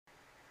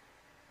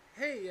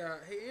Hey,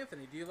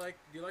 Anthony, do you like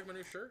my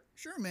new shirt?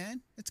 Sure,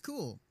 man. It's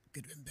cool.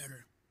 Could have been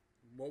better.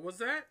 What was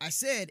that? I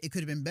said it could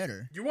have been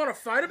better. You want to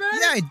fight about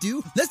Yeah, it? I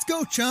do. Let's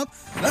go, chump.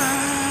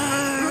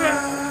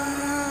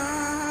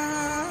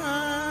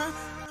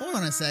 Hold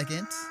on a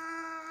second.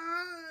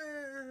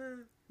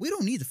 We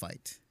don't need to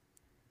fight.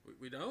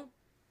 We don't?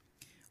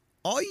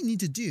 All you need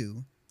to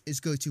do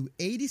is go to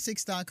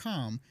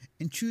 86.com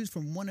and choose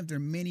from one of their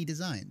many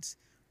designs.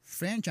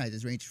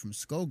 Franchises ranging from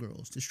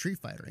Skullgirls to Street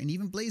Fighter and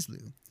even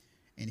BlazBlue.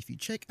 And if you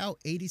check out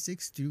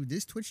 86 through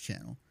this Twitch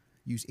channel,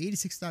 use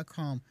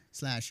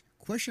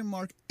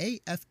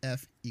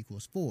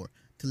 86.com/AFF=4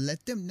 to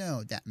let them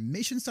know that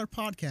Mission Star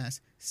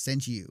Podcast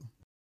sent you.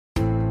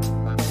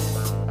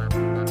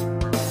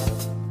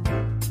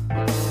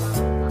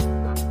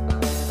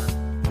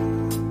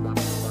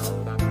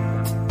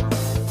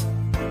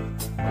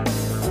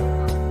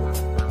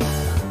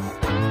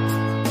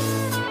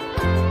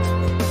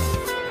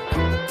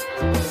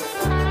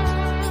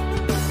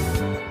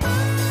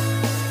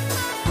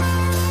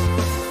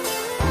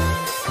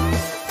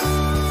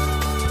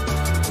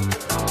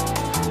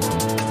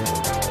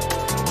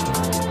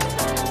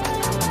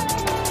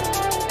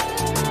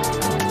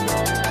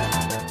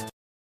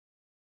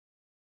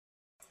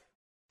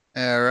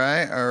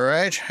 All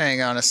right.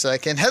 Hang on a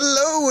second.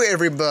 Hello,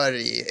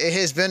 everybody. It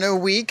has been a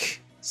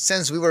week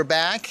since we were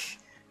back,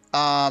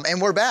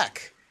 and we're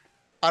back.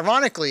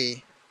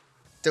 Ironically,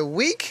 the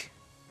week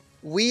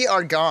we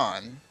are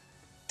gone,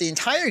 the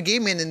entire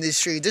gaming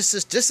industry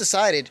just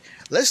decided,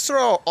 let's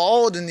throw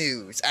all the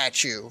news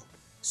at you.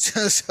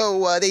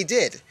 So they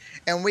did,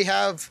 and we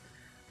have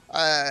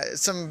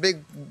some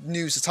big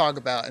news to talk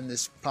about in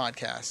this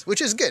podcast, which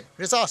is good,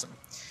 which is awesome.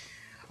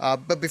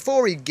 But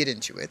before we get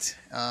into it,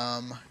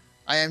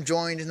 I am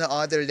joined no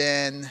other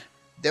than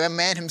the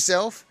man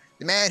himself,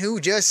 the man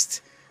who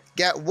just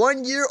got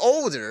 1 year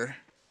older,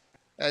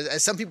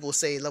 as some people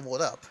say,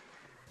 leveled up.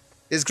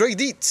 It's Greg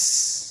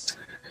Dietz.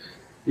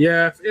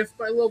 Yeah, if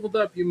by leveled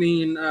up you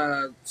mean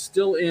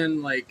still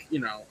in,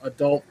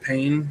 adult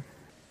pain.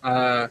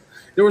 There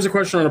was a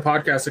question on a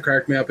podcast that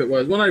cracked me up. It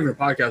was, well, not even a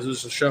podcast, it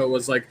was just a show. It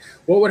was like,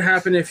 what would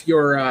happen if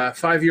your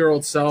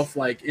 5-year-old self,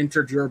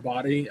 entered your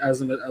body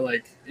as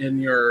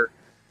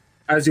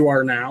as you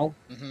are now?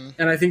 Mm-hmm.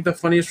 And I think the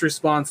funniest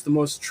response, the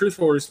most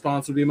truthful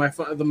response would be my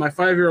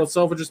 5-year-old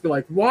self would just be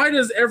like, why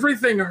does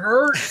everything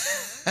hurt?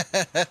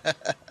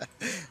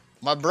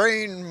 My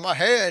brain, my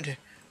head,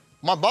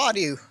 my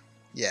body.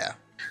 Yeah.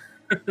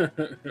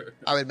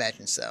 I would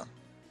imagine so.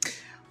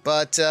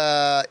 But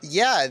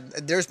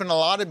there's been a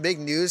lot of big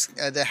news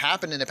that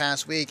happened in the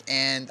past week,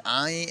 and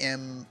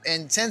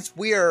since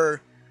we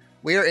are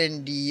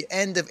in the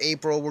end of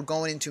April, we're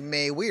going into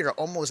May, we are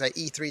almost at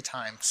E3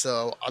 time.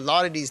 So a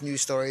lot of these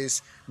news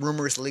stories,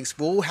 rumors, leaks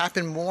will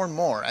happen more and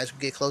more as we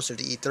get closer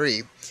to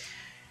E3.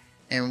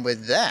 And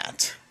with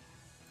that,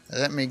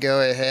 let me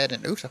go ahead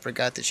and, oops, I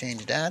forgot to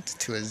change that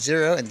to a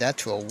 0 and that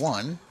to a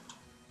 1.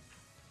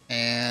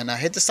 And I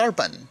hit the start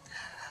button.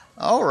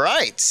 All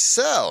right,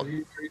 so. Are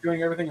you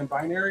doing everything in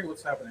binary?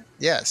 What's happening?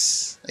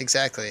 Yes,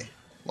 exactly.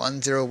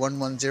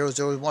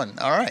 10110001.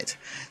 All right,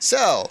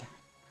 so.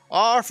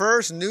 Our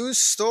first news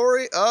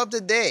story of the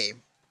day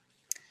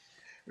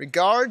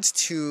regards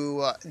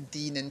to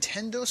the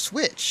Nintendo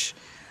Switch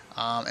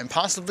and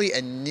possibly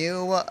a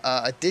new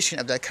edition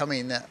of that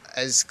coming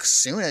as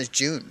soon as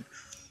June.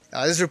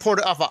 This is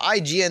reported off of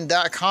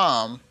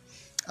IGN.com,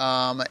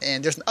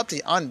 and there's an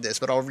update on this,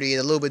 but I'll read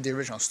a little bit of the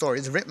original story.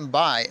 It's written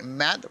by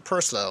Matt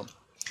Purslow.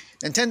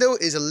 Nintendo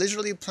is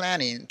allegedly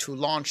planning to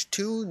launch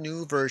 2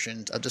 new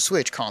versions of the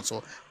Switch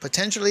console,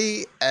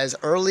 potentially as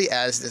early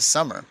as this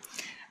summer.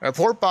 A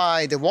report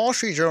by the Wall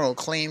Street Journal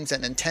claims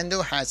that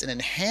Nintendo has an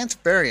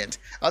enhanced variant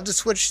of the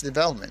Switch in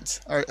development,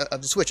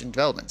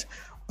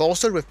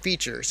 bolstered with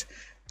features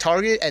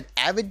targeted at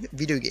avid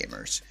video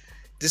gamers.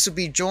 This will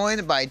be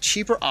joined by a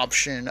cheaper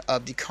option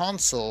of the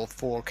console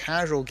for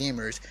casual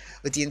gamers,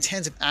 with the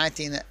intent of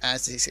acting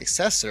as the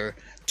successor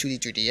to the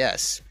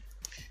 3DS.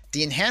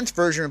 The enhanced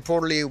version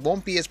reportedly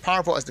won't be as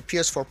powerful as the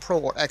PS4 Pro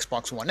or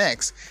Xbox One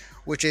X,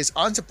 which is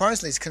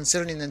unsurprisingly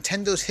considering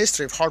Nintendo's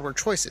history of hardware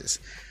choices.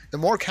 The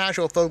more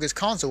casual-focused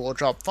console will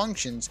drop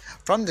functions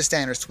from the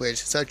standard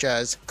Switch, such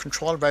as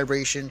controller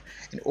vibration,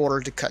 in order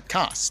to cut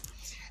costs.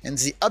 And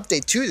the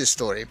update to this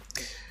story,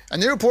 a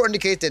new report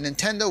indicates that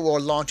Nintendo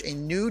will launch a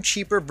new,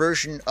 cheaper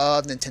version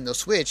of Nintendo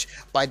Switch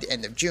by the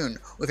end of June,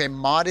 with a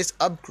modest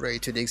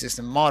upgrade to the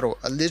existing model,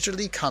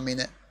 allegedly coming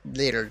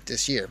later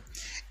this year.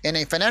 In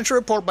a financial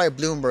report by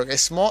Bloomberg, a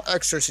small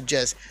excerpt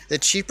suggests the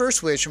cheaper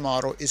Switch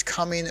model is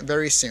coming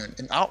very soon,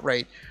 and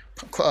outright,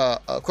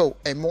 quote,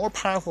 a more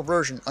powerful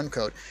version,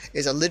 unquote,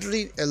 is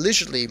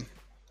allegedly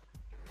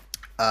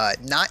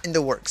not in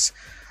the works.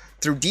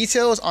 Though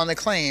details on the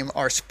claim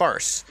are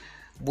sparse,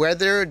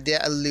 whether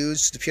that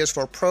alludes to the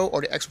PS4 Pro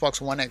or the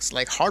Xbox One X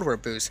like hardware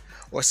boost,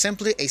 or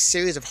simply a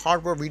series of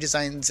hardware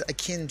redesigns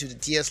akin to the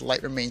DS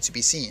Lite remains to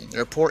be seen. The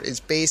report is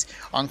based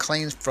on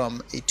claims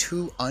from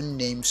 2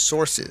 unnamed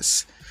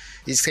sources.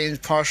 These claims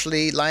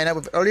partially line up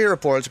with earlier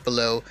reports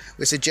below,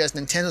 which suggest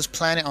Nintendo's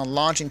planning on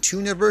launching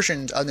 2 new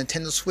versions of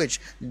Nintendo Switch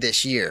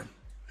this year.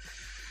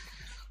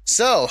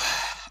 So,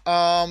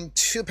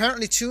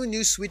 apparently 2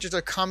 new Switches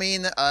are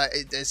coming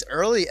as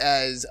early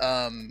as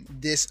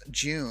this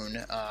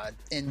June,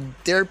 and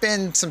there have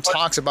been some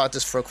talks about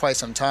this for quite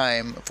some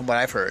time, from what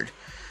I've heard.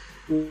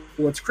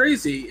 What's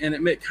crazy,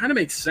 and it kind of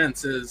makes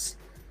sense, is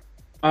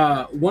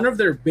one of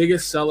their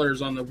biggest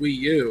sellers on the Wii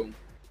U,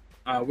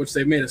 which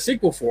they've made a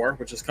sequel for,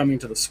 which is coming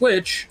to the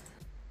Switch,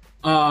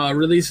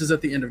 releases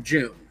at the end of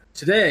June.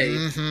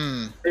 Today,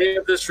 day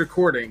of this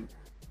recording,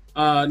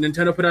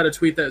 Nintendo put out a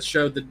tweet that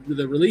showed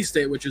the release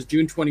date, which is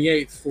June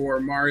 28th for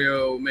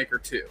Mario Maker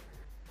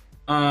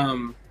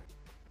 2.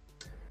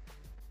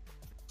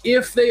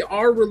 If they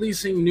are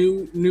releasing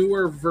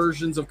newer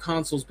versions of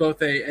consoles,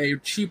 both a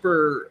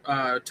cheaper,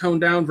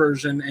 toned down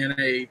version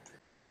and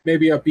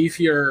maybe a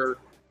beefier,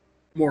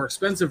 more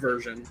expensive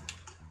version,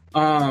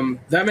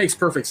 that makes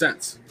perfect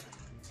sense.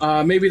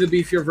 Maybe the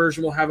beefier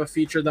version will have a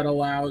feature that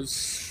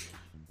allows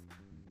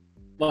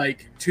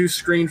like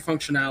 2-screen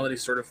functionality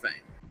sort of thing.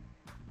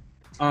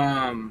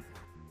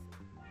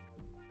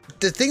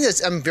 The thing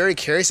that I'm very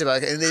curious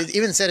about, and they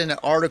even said in an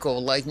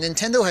article, like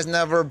Nintendo has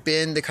never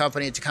been the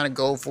company to kind of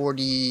go for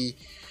the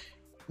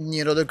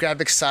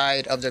graphic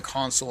side of their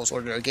consoles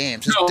or their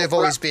games. No, they've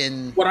always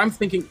been. What I'm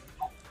thinking,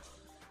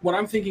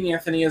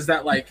 Anthony, is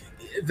that like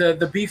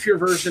the beefier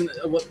version,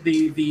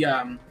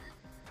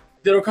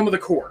 that'll come with a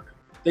cord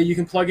that you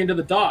can plug into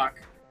the dock,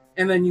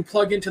 and then you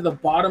plug into the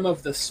bottom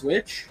of the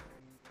Switch,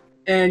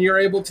 and you're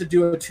able to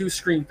do a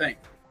 2-screen thing.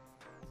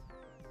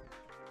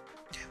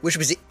 Which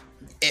was,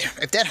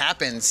 if that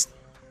happens,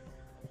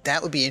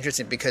 that would be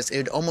interesting, because it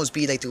would almost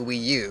be like the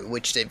Wii U,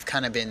 which they've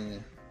kind of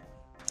been,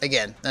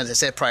 again, as I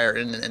said prior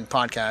in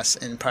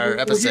podcasts, in prior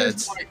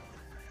episodes.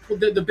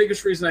 The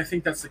biggest reason I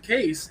think that's the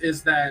case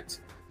is that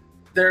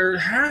there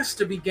has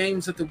to be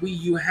games that the Wii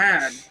U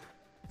had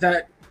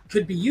that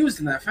could be used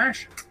in that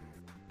fashion.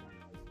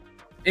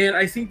 And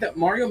I think that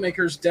Mario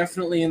Maker is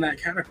definitely in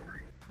that category.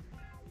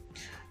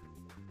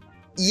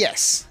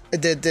 Yes,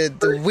 the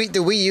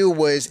Wii U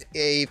was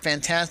a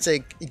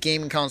fantastic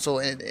gaming console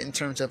in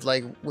terms of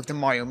like with the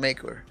Mario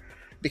Maker,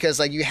 because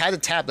like you had a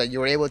tablet, you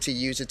were able to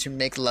use it to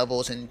make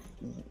levels, and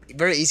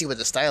very easy with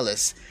the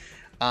stylus,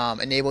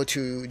 and able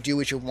to do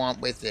what you want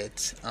with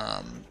it.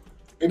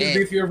 Maybe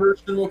the beefier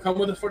version will come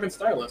with a fucking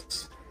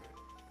stylus.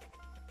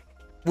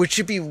 Which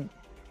should be,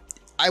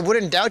 I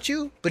wouldn't doubt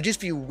you, but just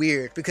be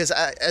weird, because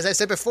as I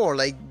said before,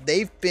 like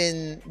they've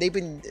been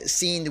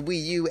seeing the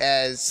Wii U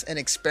as an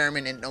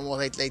experiment, and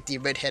almost like the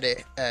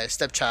redheaded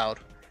stepchild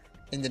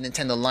in the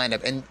Nintendo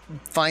lineup, and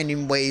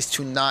finding ways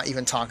to not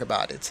even talk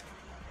about it.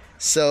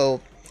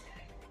 So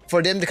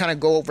for them to kind of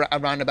go a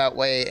roundabout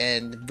way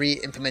and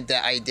re-implement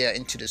that idea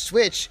into the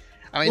Switch,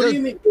 I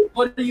mean,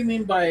 what do you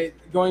mean by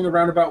going a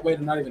roundabout way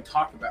to not even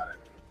talk about it?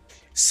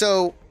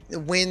 So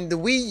when the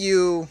Wii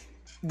U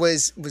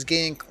was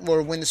getting,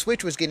 or when the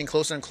Switch was getting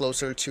closer and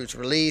closer to its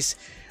release,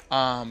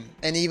 and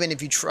even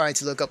if you try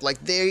to look up,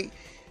 like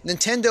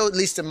Nintendo, at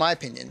least in my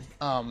opinion,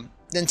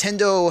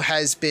 Nintendo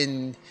has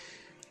been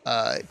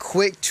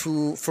quick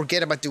to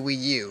forget about the Wii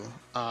U,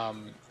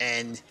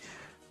 and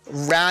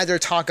rather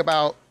talk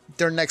about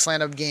their next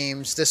line of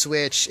games, the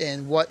Switch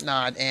and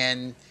whatnot.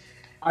 And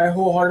I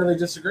wholeheartedly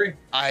disagree.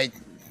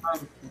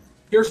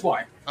 Here's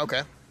why.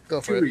 Okay,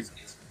 go for it. 2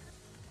 reasons.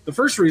 The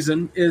first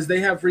reason is they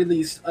have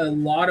re-released a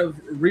lot of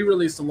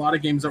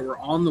games that were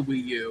on the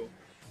Wii U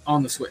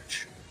on the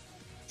Switch.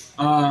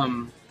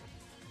 And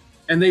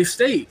they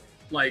state,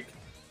 like,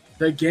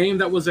 the game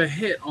that was a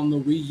hit on the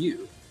Wii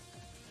U.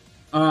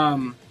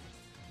 I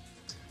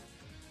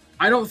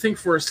don't think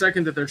for a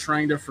second that they're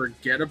trying to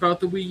forget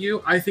about the Wii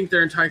U. I think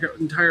their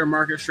entire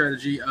market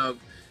strategy of,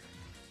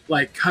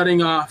 like,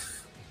 cutting off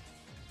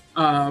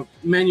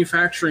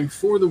manufacturing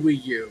for the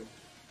Wii U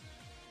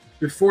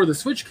before the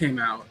Switch came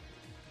out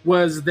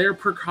was their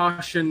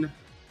precaution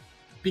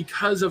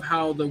because of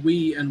how the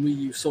Wii and Wii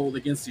U sold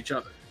against each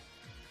other.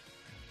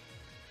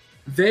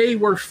 They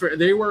were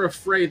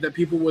afraid that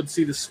people would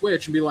see the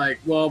Switch and be like,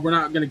 well, we're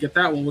not going to get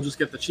that one, we'll just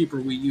get the cheaper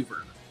Wii U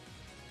version.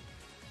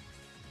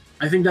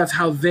 I think that's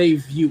how they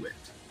view it.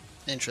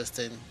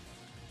 Interesting.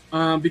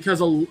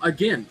 Because,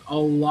 again, a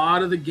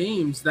lot of the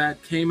games that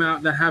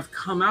have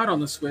come out on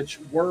the Switch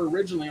were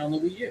originally on the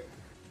Wii U.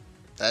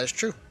 That is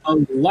true. A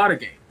lot of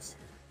games.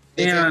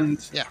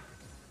 Yeah.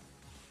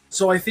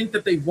 So I think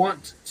that they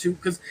want to,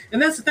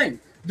 and that's the thing.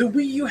 The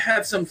Wii U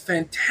had some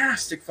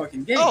fantastic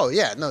fucking games. Oh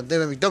yeah, no,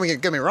 don't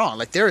get me wrong.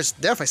 Like there's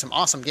definitely some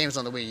awesome games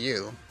on the Wii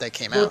U that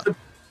came out.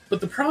 But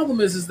the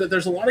problem is that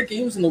there's a lot of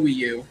games on the Wii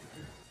U.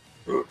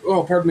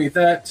 Oh, pardon me.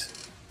 That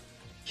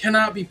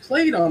cannot be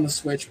played on the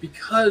Switch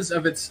because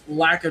of its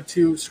lack of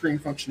 2-screen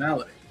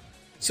functionality.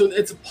 So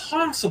it's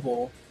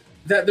possible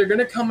that they're going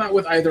to come out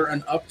with either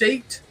an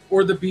update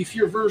or the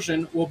beefier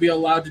version will be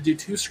allowed to do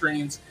 2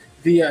 screens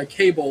via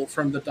cable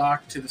from the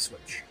dock to the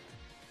Switch.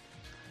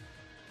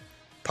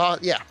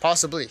 Yeah,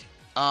 possibly.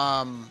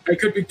 I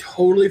could be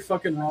totally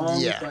fucking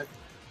wrong, but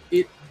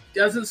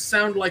doesn't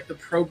sound like the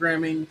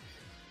programming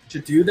to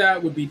do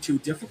that would be too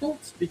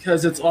difficult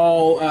because it's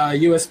all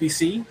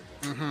USB-C.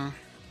 Mm-hmm.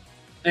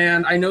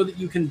 And I know that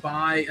you can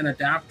buy an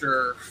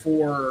adapter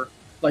for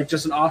like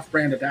just an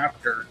off-brand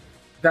adapter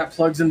that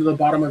plugs into the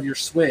bottom of your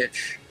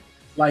Switch,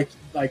 like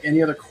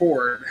any other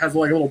cord. It has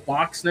like a little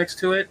box next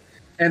to it,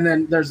 and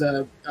then there's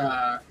a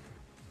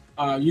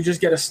you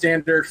just get a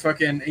standard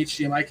fucking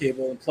HDMI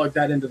cable and plug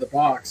that into the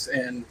box,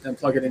 and then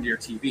plug it into your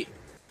TV,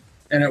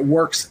 and it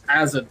works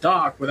as a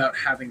dock without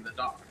having the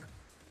dock.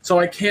 So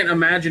I can't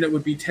imagine it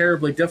would be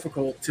terribly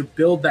difficult to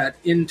build that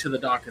into the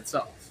dock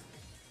itself,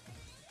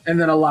 and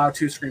then allow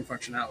 2-screen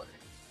functionality.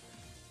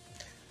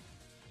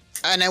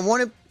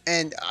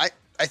 And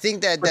I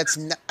think that's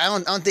not, I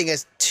don't think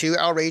it's too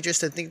outrageous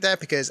to think that,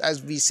 because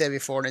as we said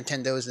before,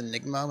 Nintendo is an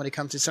enigma when it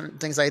comes to certain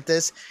things like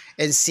this,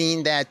 and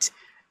seeing that,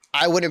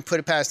 I wouldn't put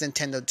it past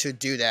Nintendo to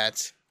do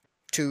that,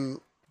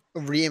 to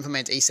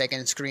re-implement a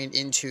second screen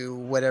into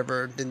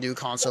whatever the new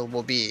console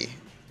will be.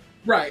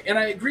 Right, and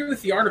I agree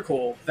with the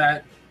article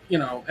that, you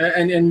know,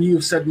 and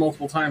you've said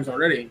multiple times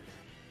already,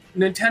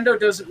 Nintendo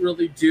doesn't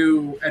really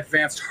do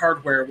advanced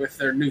hardware with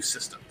their new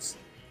systems.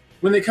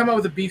 When they come out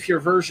with a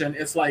beefier version,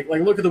 it's like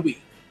look at the Wii.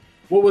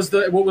 What was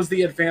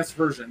the advanced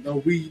version?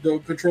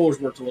 The controllers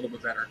worked a little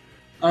bit better.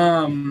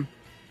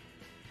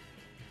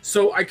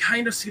 So I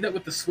kind of see that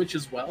with the Switch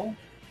as well.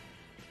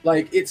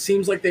 Like, it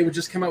seems like they would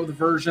just come out with a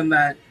version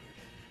that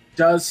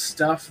does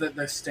stuff that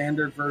the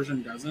standard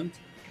version doesn't.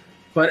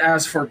 But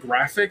as for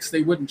graphics,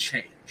 they wouldn't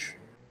change.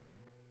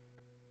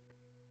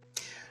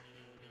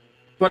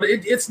 But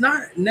it's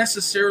not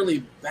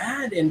necessarily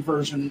bad in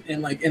version,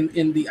 in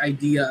the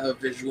idea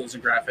of visuals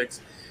and graphics.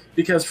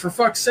 Because for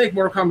fuck's sake,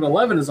 Mortal Kombat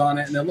 11 is on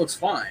it and it looks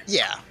fine.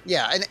 Yeah,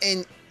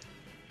 and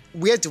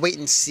we have to wait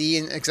and see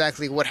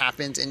exactly what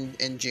happens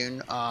in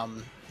June.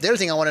 The other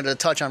thing I wanted to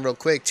touch on real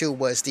quick too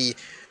was the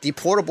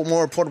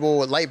more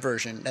portable light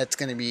version that's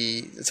going to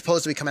be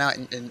supposed to be coming out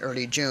in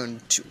early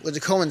June to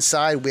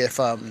coincide with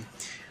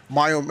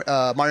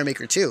Mario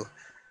Maker 2.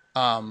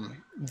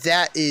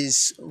 That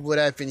is what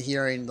I've been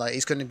hearing. Like,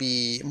 it's going to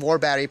be more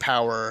battery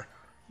power.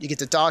 You get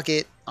to dock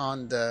it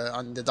on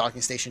the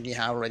docking station you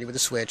have already with the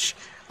Switch,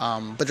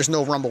 but there's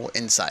no rumble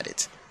inside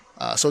it,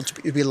 so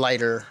it'll be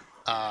lighter.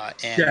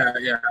 Yeah.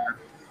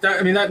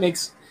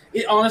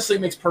 It honestly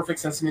makes perfect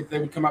sense to me that they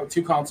would come out with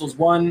 2 consoles,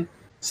 one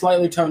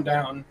slightly toned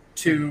down,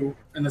 2,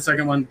 and the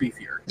second one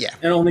beefier. Yeah,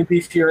 and only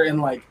beefier in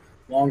like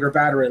longer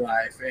battery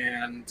life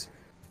and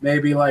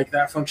maybe like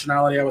that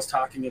functionality I was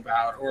talking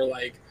about, or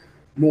like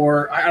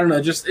more. I don't know.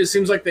 Just it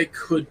seems like they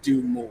could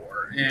do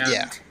more. And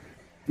yeah.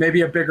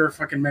 Maybe a bigger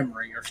fucking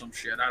memory or some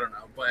shit. I don't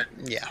know, but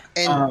yeah,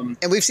 and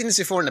we've seen this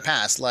before in the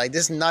past. Like,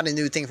 this is not a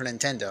new thing for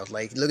Nintendo.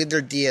 Like, look at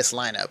their DS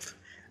lineup.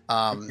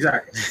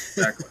 Exactly.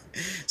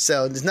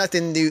 So there's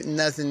nothing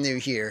new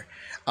here.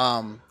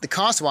 The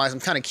cost wise, I'm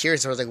kind of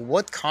curious. I was like,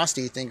 what cost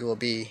do you think it will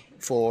be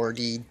for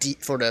the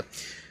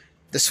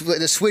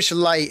Switch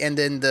Lite and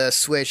then the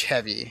Switch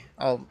Heavy?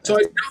 So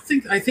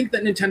I think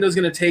that Nintendo's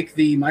going to take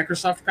the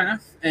Microsoft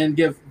path and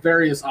give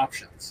various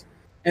options.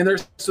 And they're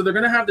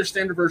going to have their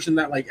standard version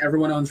that like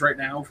everyone owns right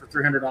now for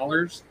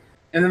 $300,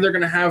 and then they're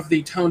going to have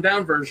the toned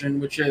down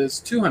version, which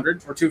is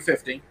 $200 or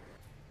 $250,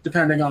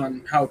 depending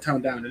on how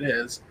toned down it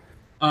is.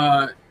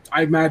 I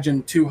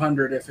imagine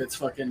 $200 if it's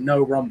fucking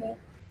no rumble.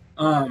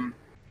 And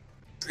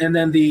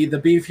then the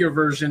beefier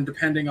version,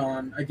 depending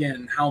on,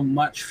 again, how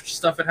much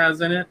stuff it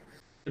has in it,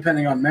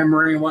 depending on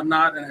memory and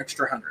whatnot, an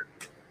extra $100,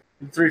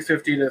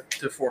 $350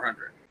 to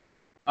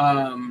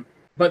 $400.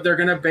 But they're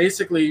going to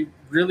basically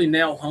really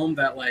nail home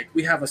that, like,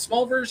 we have a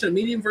small version, a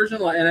medium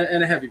version,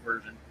 and a heavy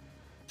version.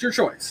 It's your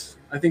choice.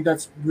 I think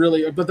that's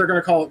really, but they're going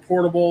to call it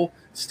portable,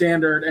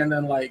 standard, and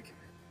then, like,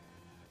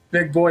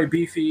 big boy,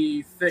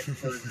 beefy, thick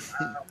version.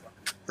 I don't know.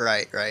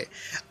 Right.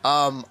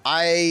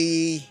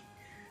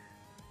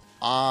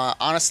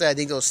 Honestly, I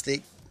think those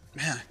stick.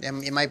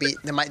 It might be.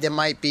 They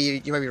might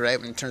be. You might be right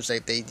in terms of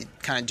like they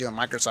kind of do a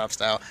Microsoft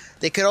style.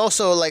 They could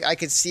also, like, I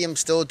could see them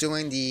still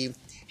doing the,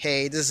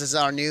 hey, this is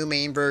our new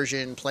main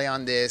version. Play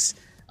on this,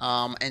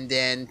 and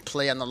then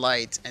play on the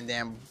Lite, and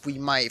then we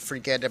might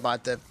forget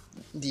about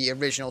the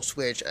original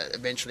Switch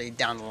eventually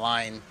down the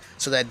line,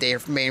 so that their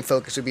main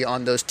focus would be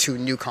on those 2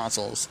 new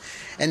consoles,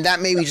 and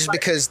that may be just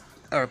because,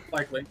 or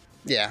likely,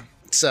 yeah.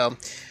 So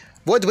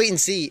we'll have to wait and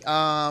see.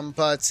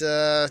 But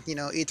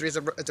E3 is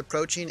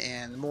approaching,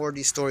 and more of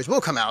these stories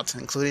will come out,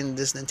 including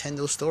this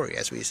Nintendo story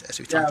as we talked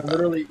about. Yeah,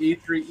 literally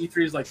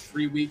E3 is like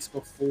 3 weeks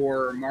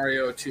before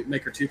Mario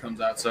Maker 2 comes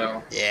out.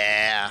 So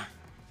yeah,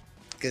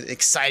 good,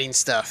 exciting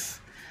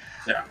stuff.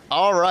 Yeah.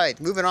 All right,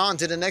 moving on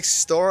to the next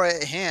story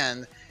at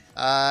hand.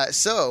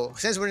 So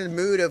since we're in the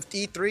mood of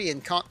E3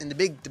 and the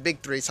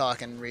big 3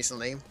 talking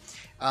recently.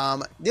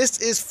 This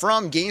is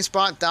from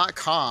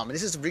GameSpot.com.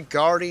 This is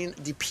regarding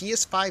the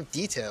PS5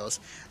 details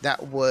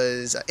that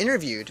was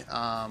interviewed,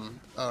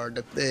 or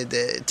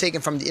taken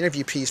from the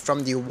interview piece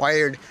from the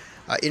Wired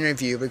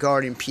interview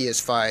regarding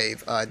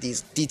PS5,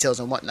 these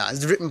details and whatnot.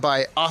 It's written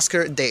by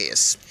Oscar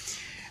Deas.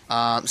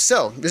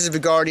 So this is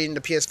regarding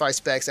the PS5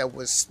 specs that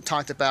was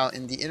talked about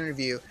in the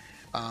interview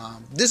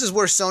This is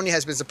where Sony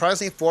has been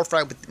surprisingly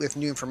forthright with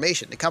new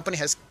information. The company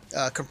has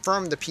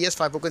confirmed the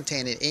PS5 will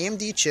contain an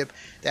AMD chip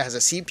that has a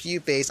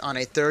CPU based on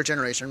a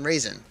third-generation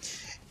Ryzen.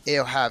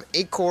 It'll have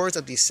 8 cores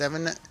of the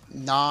 7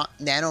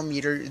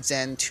 nanometer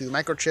Zen 2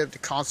 microchip. The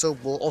console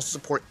will also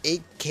support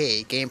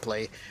 8K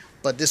gameplay,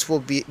 but this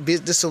will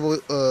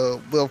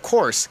of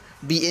course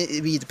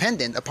be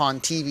dependent upon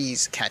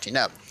TVs catching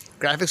up.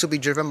 Graphics will be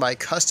driven by a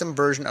custom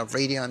version of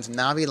Radeon's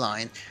Navi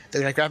line.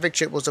 The graphic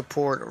chip will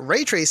support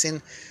ray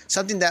tracing,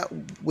 something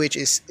which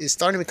is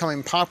starting to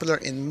become popular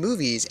in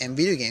movies and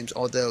video games,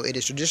 although it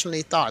is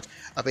traditionally thought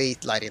of a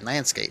lighting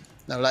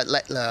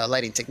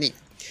technique.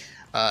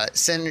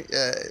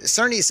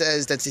 Cerny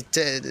says that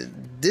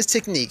this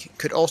technique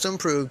could also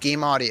improve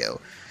game audio.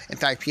 In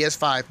fact,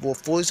 PS5 will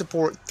fully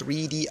support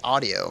 3D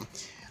audio.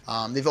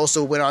 They've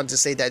also went on to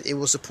say that it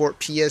will support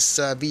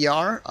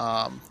PSVR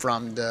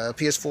from the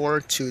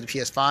PS4 to the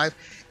PS5,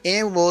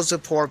 and will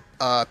support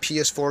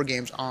PS4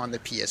 games on the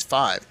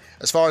PS5.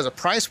 As far as the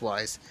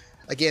price-wise,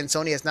 again,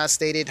 Sony has not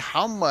stated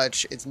how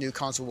much its new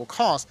console will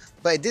cost,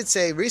 but it did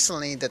say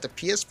recently that the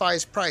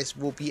PS5's price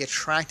will be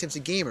attractive to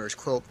gamers.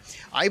 Quote,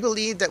 "I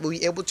believe that we'll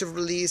be able to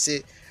release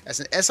it as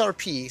an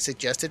SRP,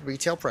 suggested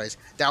retail price,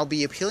 that will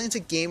be appealing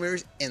to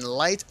gamers in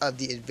light of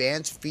the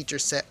advanced feature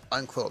set,"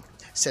 unquote,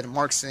 said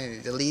Mark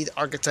Cerny, the lead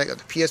architect of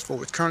the PS4,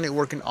 was currently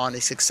working on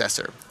a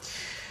successor.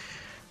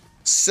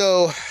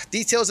 So,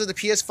 details of the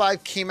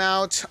PS5 came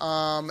out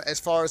as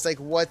far as like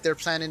what they're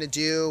planning to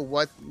do,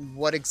 what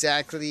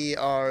exactly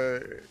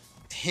are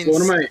hints.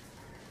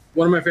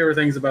 One of my favorite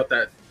things about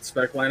that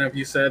spec lineup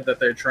you said that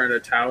they're trying to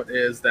tout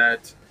is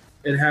that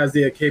it has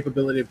the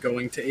capability of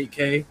going to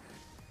 8K.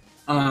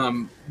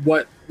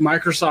 What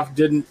Microsoft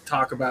didn't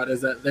talk about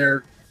is that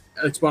their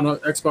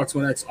Xbox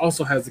One X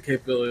also has the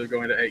capability of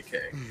going to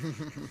 8K.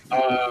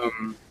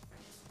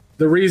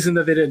 The reason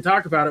that they didn't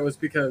talk about it was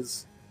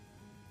because,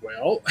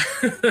 well,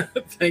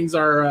 things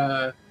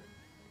aren't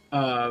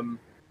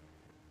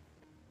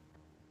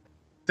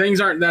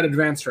that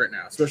advanced right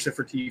now, especially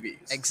for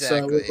TVs.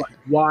 Exactly. So,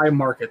 why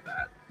market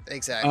that?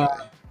 Exactly.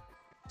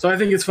 So I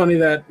think it's funny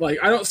that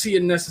I don't see a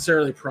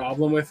necessarily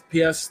problem with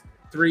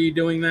PS3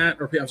 doing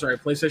that, or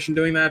PlayStation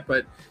doing that,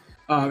 but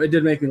it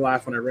did make me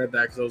laugh when I read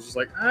that because I was just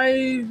like,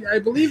 I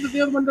believe that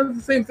the other one does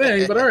the same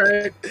thing, but all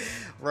right.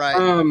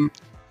 Right.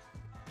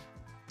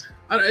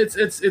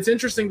 It's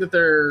interesting that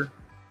they're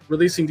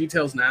releasing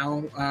details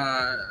now.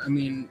 I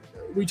mean,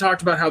 we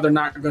talked about how they're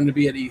not going to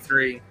be at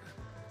E3,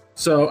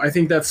 so I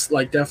think that's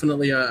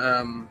definitely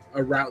a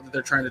route that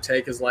they're trying to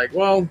take. Is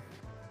well,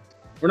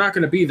 we're not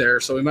going to be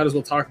there, so we might as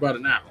well talk about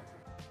it now.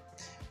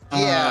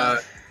 Yeah,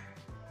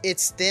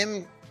 it's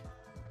them.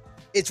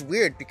 It's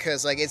weird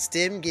because it's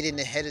them getting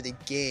ahead of the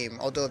game.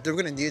 Although if they're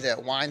going to do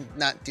that, why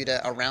not do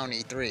that around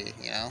E3?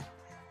 You know,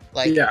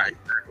 yeah,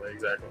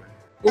 exactly.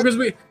 Well,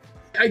 because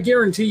I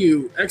guarantee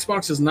you,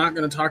 Xbox is not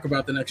going to talk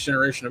about the next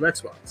generation of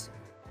Xbox.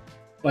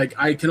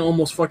 I can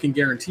almost fucking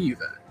guarantee you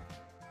that.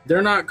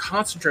 They're not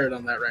concentrated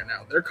on that right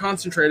now. They're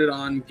concentrated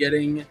on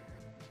getting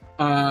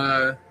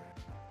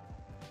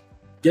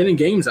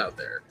games out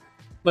there.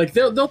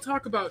 They'll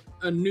talk about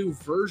a new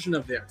version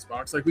of the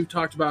Xbox, we've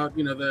talked about,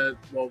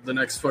 the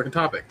next fucking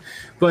topic.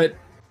 But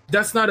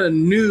that's not a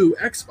new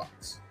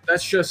Xbox.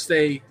 That's just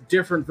a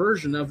different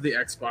version of the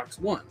Xbox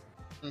One.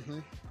 Mm-hmm.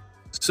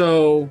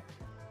 So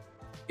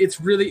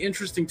it's really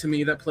interesting to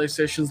me that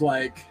PlayStation's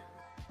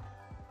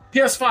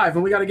PS5,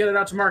 and we got to get it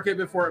out to market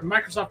before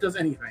Microsoft does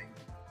anything.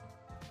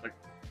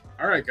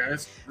 All right,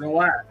 guys,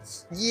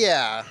 relax.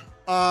 Yeah.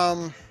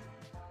 But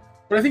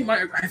I think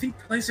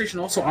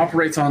PlayStation also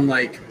operates on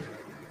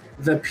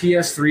the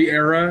PS3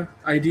 era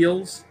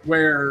ideals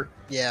where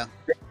they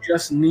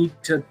just need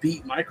to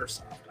beat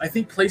Microsoft. I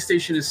think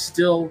PlayStation is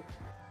still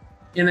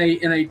in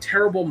a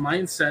terrible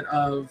mindset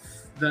of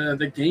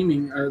the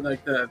gaming or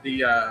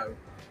the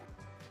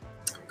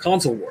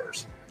console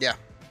wars. Yeah.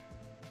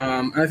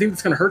 And I think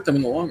it's going to hurt them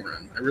in the long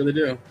run. I really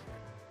do.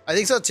 I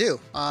think so too.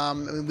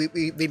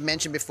 We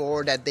mentioned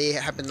before that they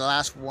have been the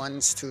last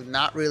ones to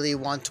not really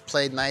want to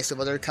play nice with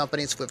other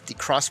companies with the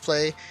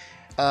crossplay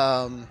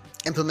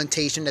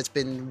implementation that's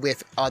been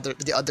with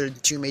the other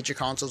two major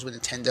consoles with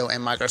Nintendo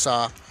and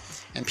Microsoft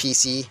and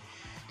PC,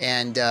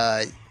 and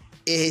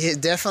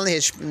it definitely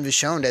has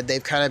shown that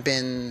they've kind of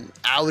been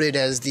outed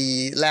as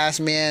the last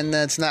man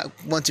that's not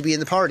want to be in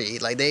the party.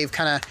 They've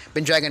kind of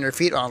been dragging their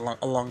feet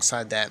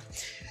alongside that.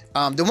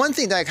 The one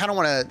thing that I kind of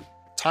want to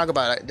talk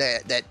about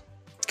that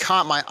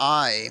caught my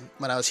eye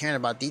when I was hearing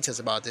about details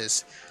about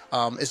this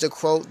is the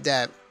quote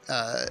that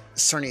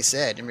Cerny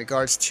said in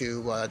regards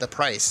to the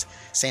price,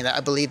 saying that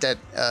I believe that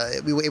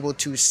we were able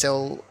to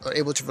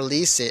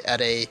release it at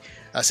a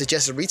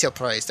suggested retail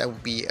price that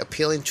would be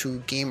appealing to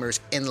gamers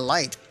in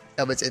light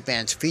of its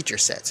advanced feature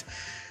set.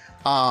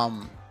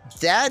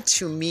 That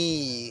to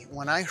me,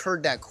 when I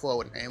heard that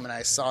quote and when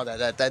I saw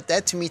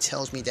that to me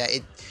tells me that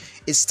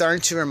it's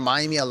starting to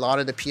remind me a lot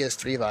of the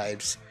PS3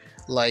 vibes.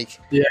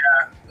 Yeah,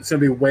 it's gonna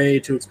be way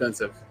too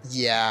expensive.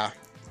 Yeah.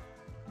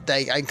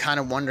 I'm kind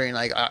of wondering,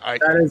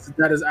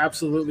 that is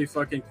absolutely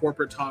fucking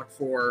corporate talk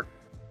for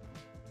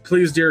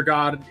please, dear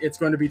God, it's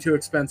going to be too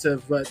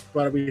expensive, but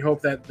we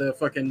hope that the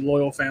fucking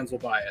loyal fans will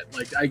buy it.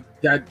 Like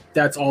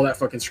that's all that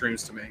fucking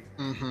screams to me.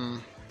 Mm-hmm.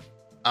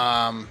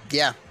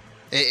 Yeah,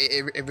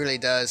 it really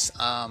does.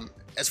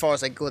 As far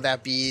as like, will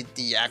that be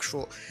the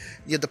actual,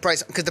 the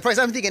price? Because the price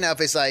I'm thinking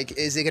of is like,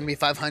 is it gonna be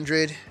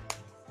 500?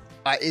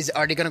 Are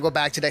they gonna go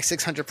back to that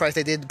 600 price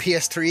they did the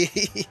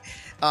PS3?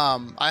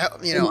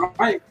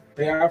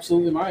 They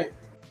absolutely might.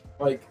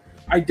 Like,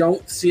 I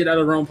don't see it as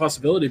a realm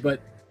possibility,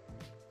 but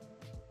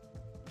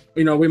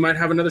we might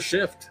have another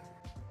shift.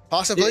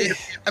 Possibly.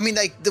 I mean,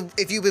 like,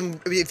 if you've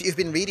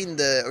been reading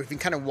or if you've been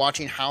kind of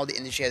watching how the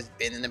industry has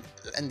been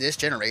in this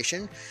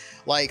generation,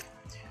 like,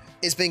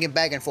 it's been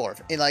back and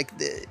forth. And like,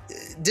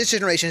 this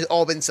generation has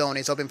all been Sony,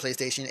 it's all been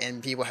PlayStation,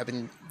 and people have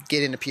been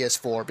getting the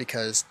PS4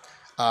 because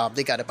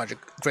they got a bunch of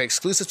great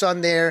exclusives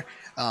on there.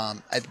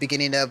 At the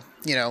beginning of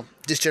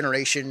this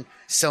generation,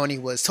 Sony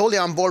was totally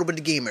on board with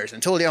the gamers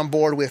and totally on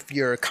board with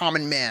your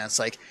common man. It's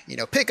like,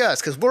 pick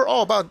us because we're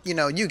all about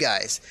you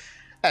guys.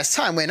 As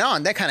time went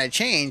on, that kind of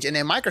changed, and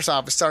then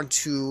Microsoft was starting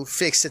to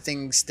fix the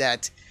things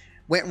that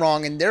went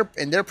wrong in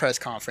their press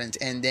conference,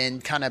 and then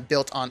kind of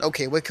built on,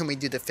 okay, what can we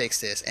do to fix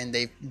this? And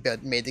they've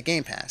made the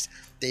Game Pass.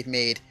 They've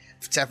made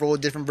several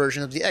different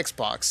versions of the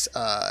Xbox,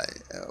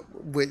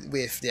 with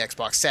the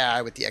Xbox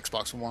SAD, with the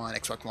Xbox One,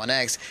 Xbox One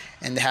X,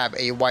 and they have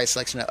a wide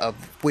selection of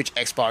which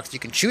Xbox you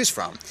can choose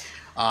from,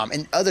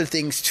 and other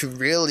things to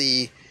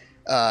really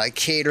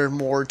cater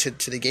more to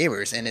the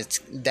gamers. And it's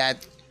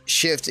that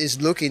shift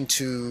is looking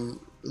to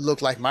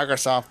look like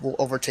Microsoft will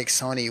overtake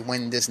Sony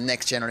when this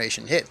next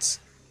generation hits.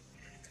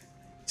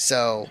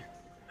 So,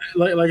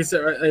 like I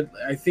said,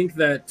 I think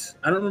that,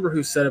 I don't remember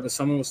who said it, but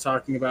someone was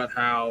talking about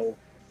how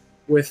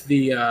with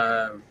the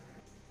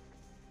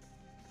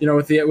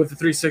with the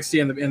 360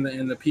 and the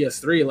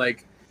PS3,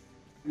 like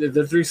the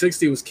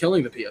 360 was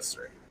killing the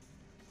PS3.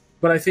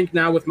 But I think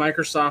now with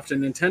Microsoft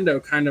and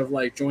Nintendo kind of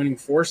like joining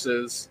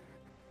forces,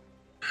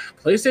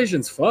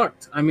 PlayStation's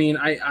fucked. I mean,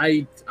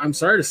 I'm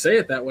sorry to say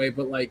it that way,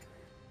 but like,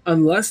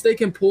 unless they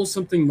can pull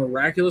something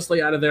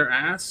miraculously out of their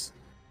ass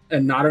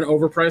and not an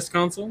overpriced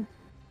console,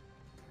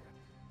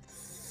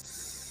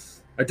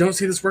 I don't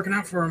see this working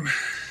out for them.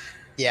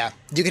 Yeah,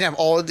 you can have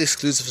all the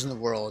exclusives in the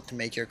world to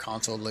make your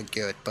console look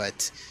good,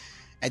 but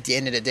at the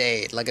end of the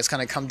day, like, it's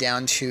gonna come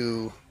down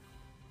to,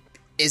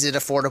 is it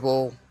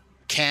affordable?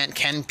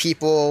 Can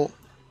people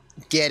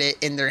get it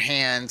in their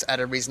hands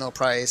at a reasonable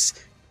price?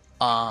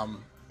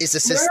 Is the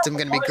system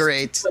gonna be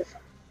great?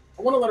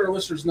 I want to let our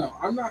listeners know,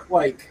 I'm not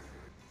like,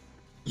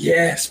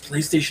 yes,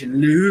 PlayStation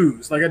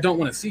lose. Like, I don't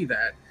want to see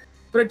that.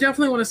 But I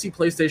definitely want to see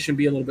PlayStation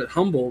be a little bit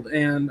humbled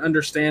and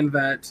understand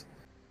that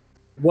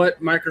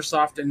what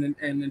Microsoft and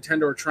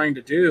Nintendo are trying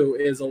to do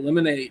is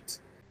eliminate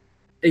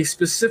a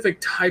specific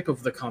type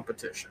of the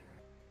competition.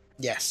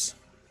 Yes.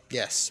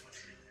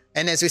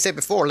 And as we said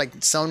before, like,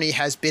 Sony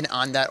has been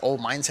on that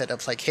old mindset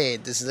of like, hey,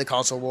 this is the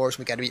console wars,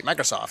 we got to beat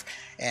Microsoft.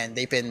 And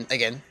they've been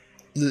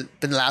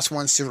the last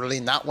ones to really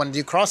not want to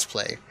do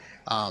crossplay.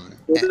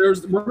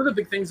 There's one of the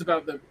big things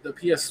about the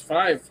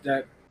PS5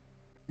 that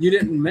you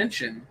didn't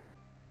mention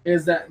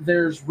is that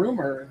there's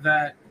rumor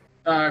that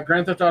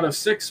Grand Theft Auto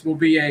 6 will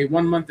be a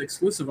 1 month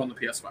exclusive on the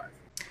PS5.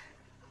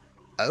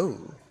 Oh,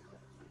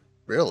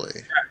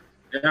 really?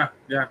 Yeah.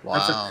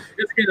 Wow.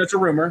 That's a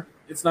rumor.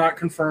 It's not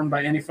confirmed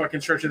by any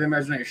fucking stretch of the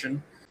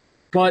imagination.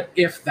 But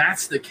if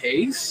that's the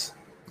case,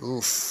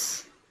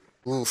 oof,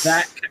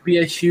 that could be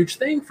a huge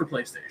thing for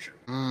PlayStation.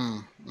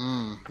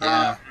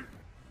 Yeah.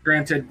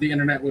 Granted, the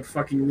internet would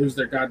fucking lose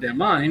their goddamn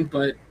mind,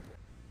 but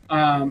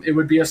it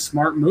would be a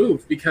smart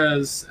move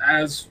because,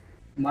 as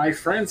my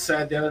friend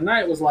said the other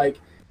night, was like,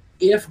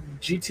 if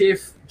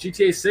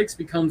GTA 6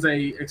 becomes a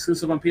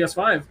exclusive on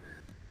PS5,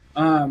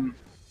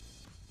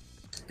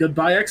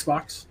 goodbye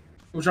Xbox.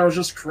 Which I was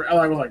just,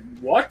 I was like,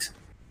 what?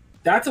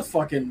 That's a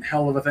fucking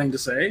hell of a thing to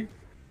say.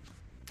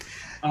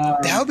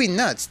 That would be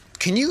nuts.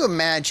 Can you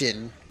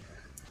imagine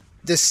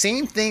the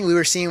same thing we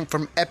were seeing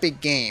from Epic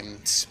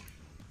Games,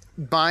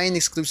 buying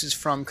exclusives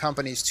from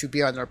companies to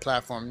be on their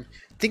platform?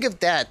 Think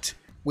of that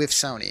with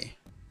Sony.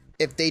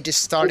 If they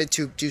just started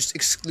to just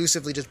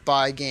exclusively just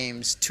buy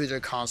games to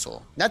their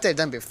console. Not that they've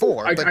done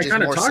before, but just more so. I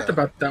kind of talked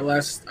about the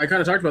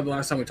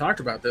last time we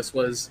talked about this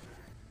was,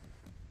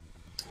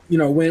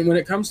 when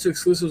it comes to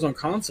exclusives on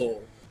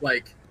console,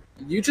 like,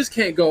 you just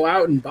can't go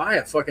out and buy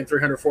a fucking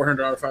 $300,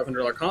 $400,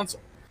 $500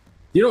 console.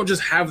 You don't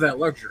just have that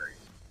luxury.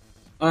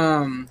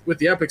 With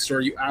the Epic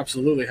Store, you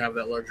absolutely have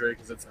that luxury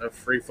because it's a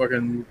free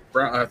fucking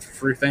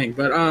free thing.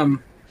 But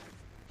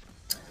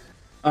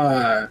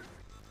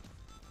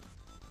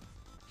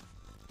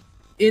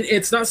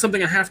it's not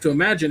something I have to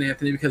imagine,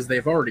 Anthony, because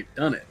they've already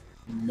done it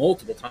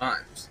multiple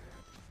times.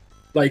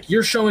 Like,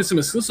 you're showing some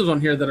exclusives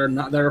on here that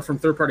are from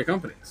third-party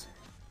companies.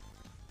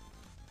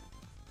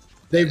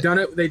 They've done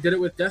it. They did it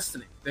with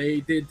Destiny.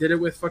 They did it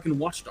with fucking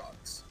Watch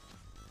Dogs.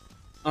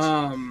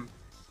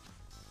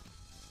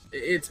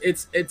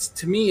 It's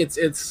to me,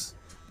 it's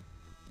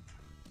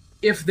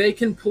if they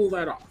can pull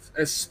that off,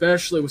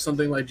 especially with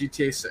something like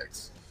GTA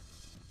 6,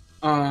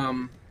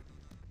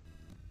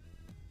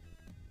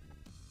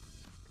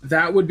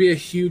 that would be a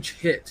huge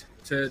hit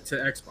to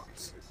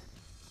Xbox.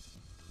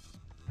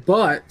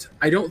 But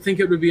I don't think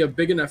it would be a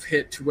big enough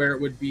hit to where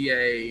it would be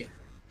a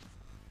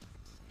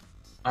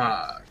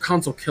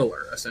console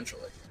killer,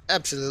 essentially.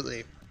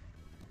 Absolutely.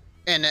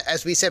 And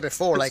as we said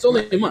before, it's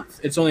only a month.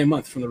 It's only a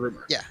month from the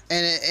rumor. Yeah,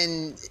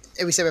 and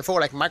as we said before,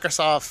 like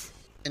Microsoft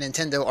and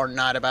Nintendo are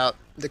not about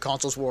the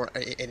consoles war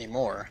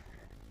anymore.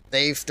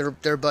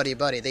 They're buddy.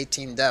 They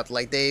teamed up.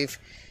 Like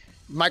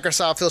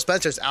Microsoft, Phil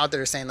Spencer's out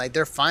there saying like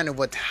they're fine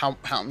with how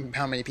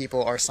many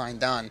people are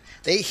signed on.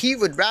 He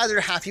would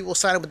rather have people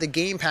sign up with the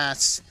Game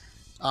Pass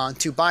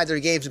to buy their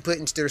games and put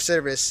into their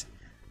service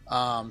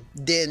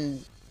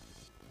than.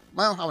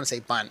 Well, I want to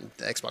say buying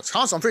the Xbox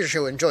console. I'm pretty sure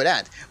he would enjoy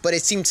that. But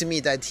it seemed to me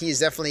that he is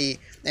definitely,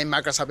 and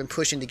Microsoft have been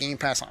pushing the Game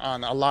Pass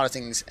on a lot of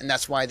things. And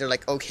that's why they're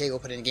like, okay, we'll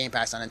put in Game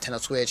Pass on Nintendo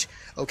Switch.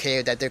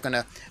 Okay, that they're going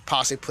to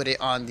possibly put it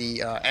on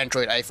the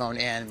Android iPhone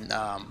and,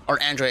 or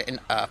Android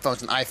and,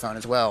 phones and iPhone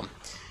as well.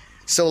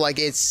 So, like,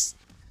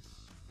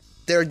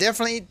 they're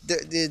definitely,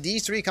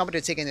 these three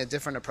companies are taking a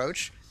different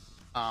approach.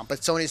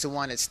 But Sony's the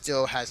one that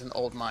still has an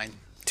old mind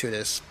to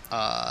this,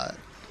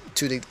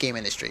 to the game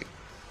industry.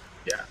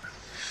 Yeah.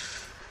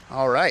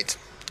 All right.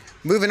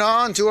 Moving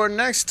on to our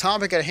next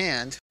topic at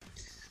hand.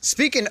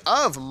 Speaking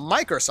of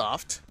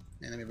Microsoft,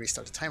 and let me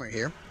restart the timer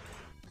here.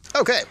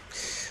 Okay.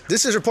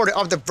 This is reported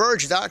off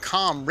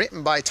TheVerge.com,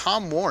 written by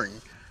Tom Warren.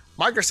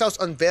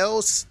 Microsoft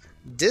unveils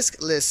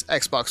diskless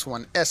Xbox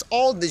One S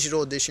All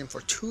Digital Edition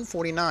for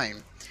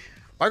 $249.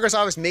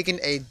 Microsoft is making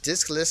a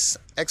diskless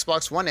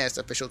Xbox One S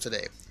official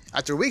today.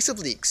 After weeks of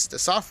leaks, the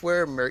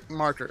software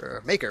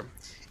maker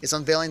is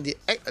unveiling the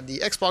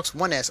Xbox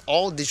One S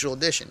All Digital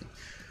Edition,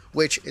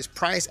 which is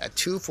priced at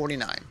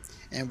 $249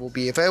 and will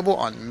be available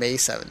on May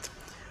 7th.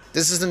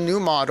 This is the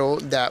new model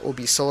that will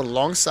be sold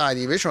alongside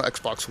the original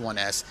Xbox One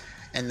S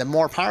and the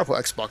more powerful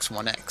Xbox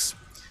One X.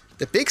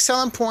 The big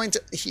selling point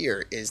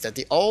here is that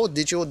the All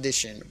Digital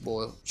Edition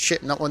will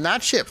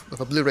not ship with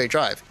a Blu-ray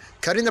drive,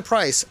 cutting the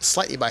price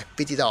slightly by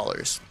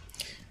 $50.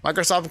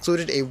 Microsoft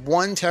included a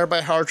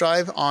 1TB hard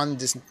drive on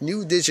this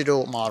new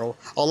digital model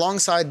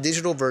alongside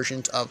digital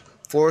versions of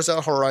Forza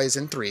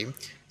Horizon 3,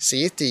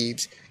 Sea of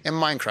Thieves, and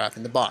Minecraft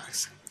in the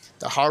box.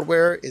 The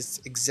hardware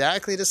is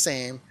exactly the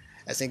same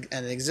as an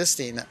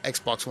existing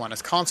Xbox One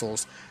S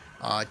consoles,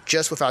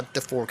 just without the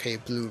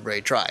 4K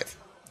Blu-ray drive.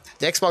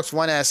 The Xbox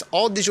One S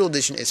All Digital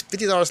Edition is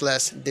 $50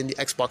 less than the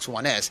Xbox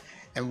One S,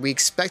 and we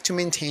expect to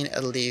maintain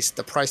at least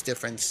the price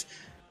difference,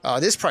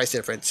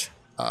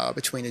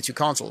 between the two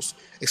consoles,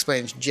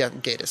 explains Jeff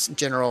Gaddis,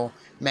 General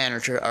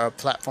Manager of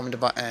Platform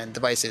and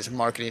Devices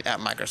Marketing at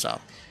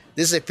Microsoft.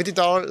 This is a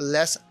 $50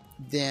 less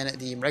than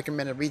the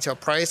recommended retail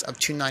price of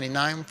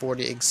 $299 for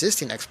the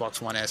existing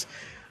Xbox One S,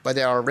 but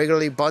there are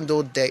regularly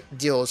bundled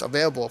deals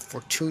available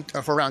for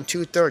around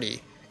 $230.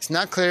 It's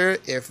not clear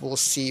if we'll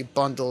see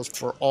bundles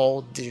for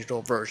all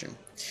digital version.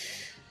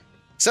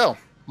 So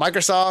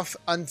Microsoft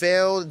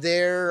unveiled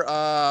their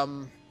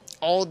SAD,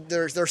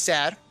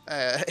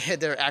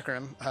 their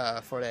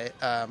acronym for that,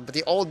 but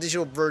the all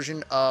digital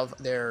version of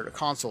their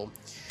console,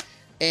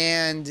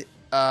 and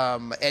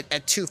at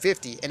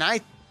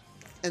 $250.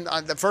 And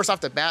the first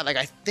off the bat, like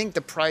I think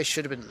the price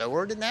should have been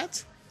lower than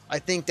that. I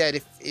think that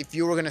if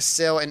you were gonna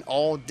sell an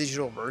all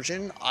digital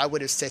version, I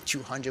would have said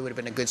 $200 would have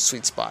been a good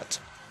sweet spot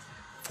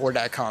for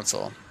that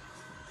console.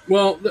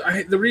 Well,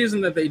 the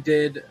reason that they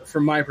did,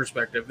 from my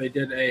perspective, they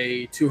did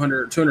a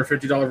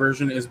 $250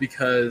 version is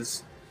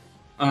because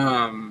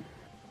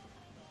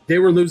they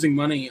were losing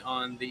money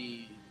on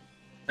the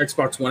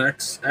Xbox One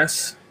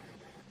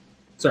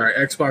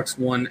Xbox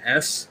One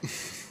S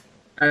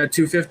at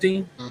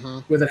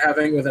 $250 with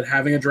it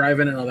having a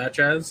drive-in and all that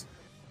jazz.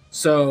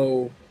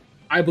 So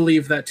I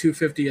believe that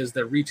 $250 is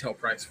the retail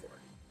price for it.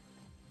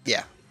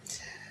 Yeah.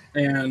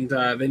 And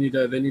they need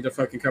to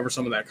fucking cover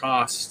some of that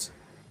cost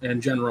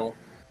in general.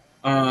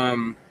 I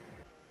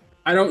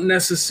don't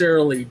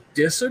necessarily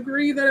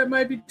disagree that it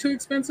might be too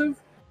expensive,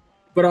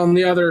 but on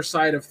the other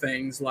side of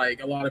things,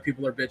 like a lot of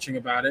people are bitching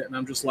about it, and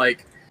I'm just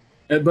like,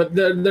 but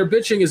their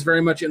bitching is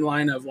very much in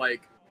line of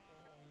like,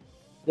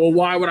 well,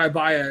 why would I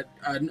buy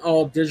an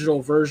all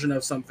digital version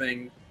of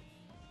something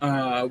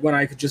when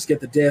I could just get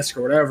the disc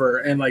or whatever?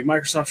 And like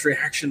Microsoft's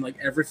reaction, like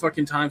every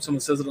fucking time someone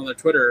says it on their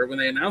Twitter when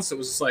they announced it,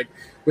 was just like,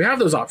 we have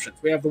those options.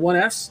 We have the One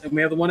S and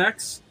we have the One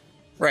X.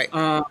 Right.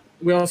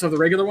 We also have the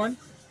regular one.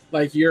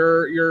 Like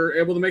you're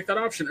able to make that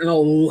option. And a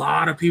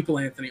lot of people,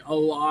 Anthony,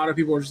 are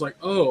just like,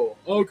 oh,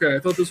 okay, I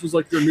thought this was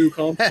like your new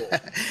console.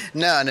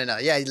 No.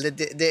 Yeah,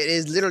 there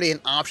is literally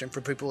an option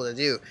for people to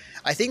do.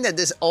 I think that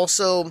this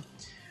also,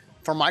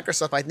 for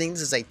Microsoft, I think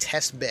this is a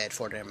test bed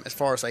for them as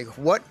far as like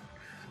what,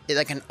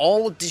 like an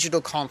all digital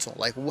console.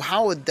 Like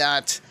how would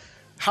that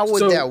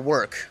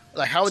work?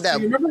 Like how would that?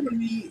 So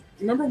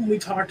remember when we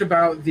talked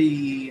about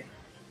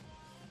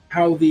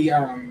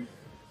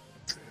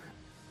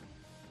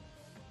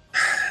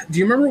do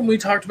you remember when we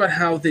talked about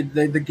how the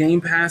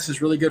Game Pass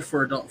is really good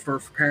for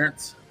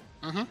parents?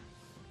 Mm-hmm.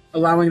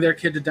 Allowing their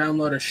kid to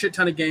download a shit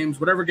ton of games,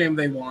 whatever game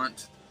they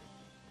want,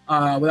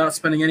 without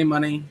spending any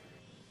money.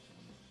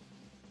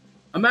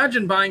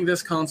 Imagine buying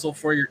this console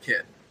for your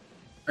kid.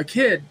 A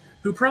kid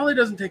who probably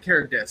doesn't take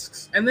care of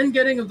discs, and then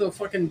getting the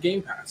fucking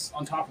Game Pass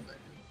on top of it.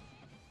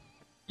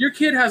 Your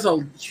kid has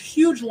a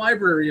huge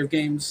library of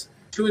games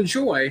to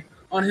enjoy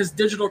on his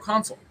digital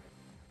console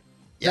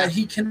that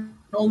he can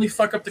only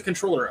fuck up the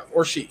controller of,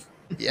 or she.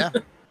 Yeah.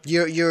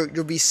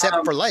 You'll be set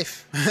for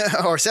life,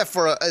 or set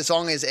for as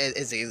long as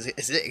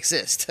it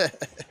exists.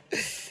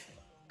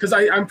 Because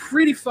I'm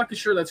pretty fucking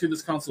sure that's who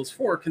this console is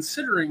for,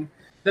 considering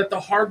that the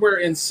hardware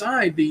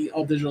inside the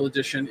all digital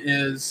edition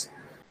is,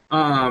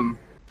 well,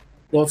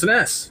 it's an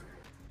S.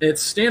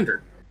 It's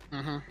standard.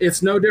 Mm-hmm.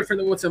 It's no different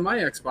than what's in my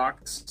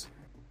Xbox.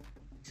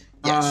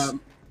 Yes.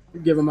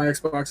 Given my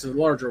Xbox is a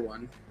larger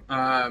one.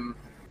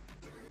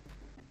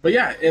 But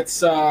yeah,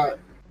 it's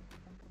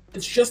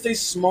just a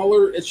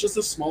smaller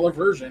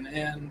version,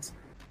 and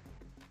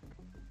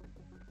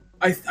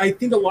I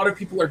think a lot of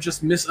people are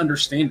just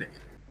misunderstanding it.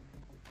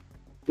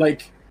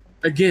 Like,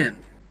 again,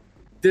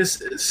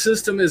 this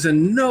system is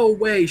in no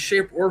way,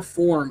 shape, or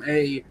form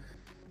a,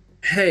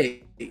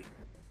 hey,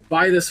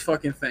 buy this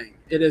fucking thing.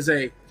 It is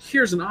a,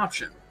 here's an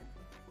option.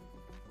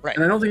 Right.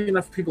 And I don't think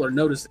enough people are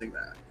noticing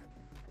that.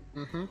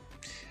 Mm-hmm.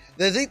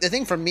 The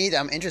thing for me that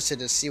I'm interested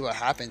to see what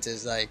happens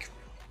is, like,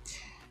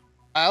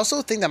 I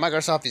also think that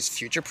Microsoft is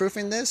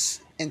future-proofing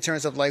this in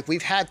terms of, like, we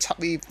had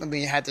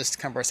this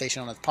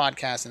conversation on this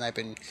podcast, and I've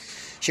been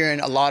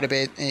hearing a lot of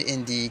it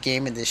in the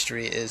game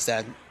industry, is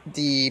that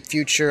the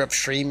future of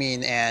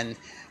streaming and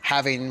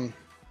having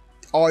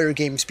all your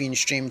games being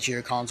streamed to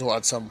your console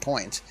at some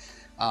point.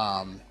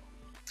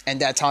 And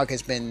that talk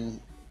has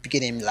been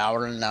getting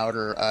louder and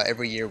louder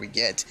every year we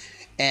get.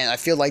 And I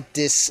feel like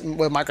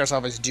what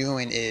Microsoft is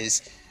doing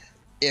is,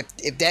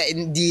 if that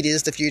indeed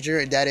is the future,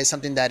 if that is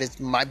something that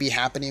might be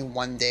happening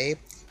one day,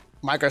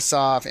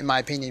 Microsoft, in my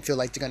opinion, feel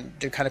like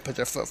they're kind of put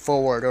their foot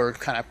forward, or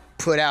kind of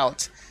put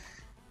out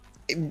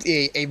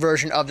a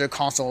version of their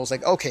consoles.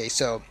 Like, okay,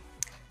 so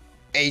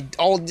a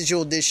all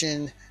digital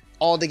edition,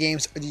 all the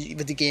games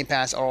with the Game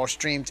Pass are all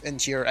streamed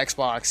into your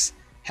Xbox.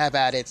 Have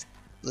at it.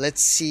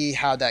 Let's see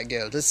how that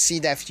goes. Let's see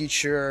that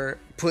future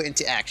put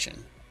into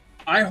action.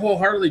 I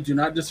wholeheartedly do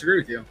not disagree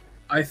with you.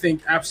 I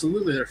think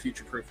absolutely they're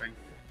future-proofing.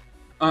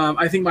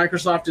 I think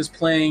Microsoft is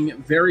playing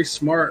very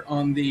smart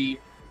on the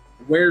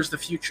where's the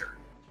future,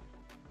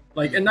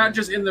 like, and not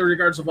just in the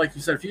regards of, like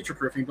you said,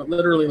 future-proofing, but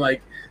literally,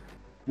 like,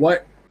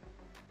 what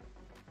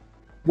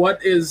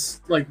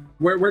is, like,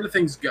 where do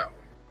things go?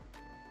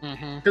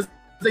 Because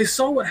they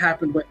saw what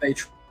happened when they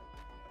did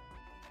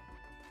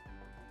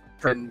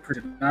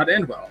not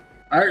end well.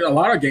 A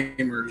lot of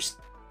gamers,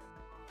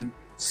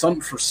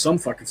 for some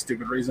fucking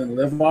stupid reason,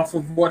 live off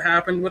of what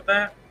happened with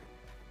that.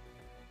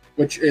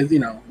 Which is,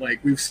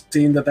 like, we've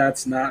seen that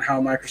that's not how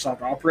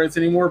Microsoft operates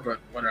anymore, but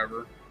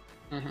whatever.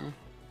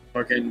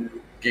 Fucking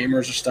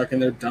gamers are stuck in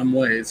their dumb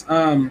ways.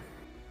 But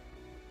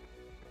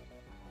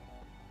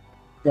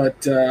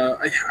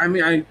I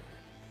mean,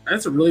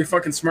 that's a really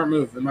fucking smart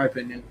move, in my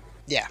opinion.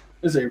 Yeah.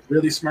 It's a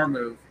really smart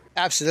move.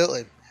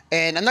 Absolutely.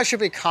 And I'm not sure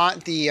if we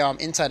caught the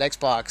Inside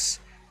Xbox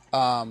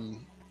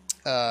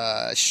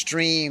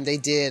stream they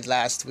did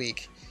last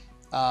week.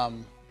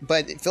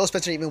 But Phil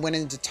Spencer even went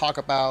in to talk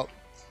about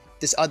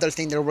this other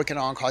thing they're working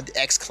on called the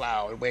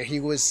xCloud, where he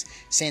was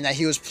saying that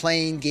he was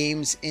playing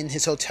games in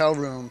his hotel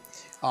room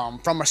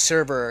from a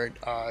server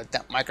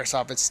that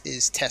Microsoft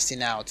is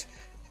testing out,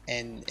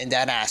 and in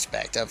that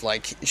aspect of,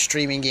 like,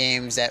 streaming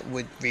games that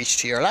would reach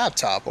to your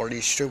laptop or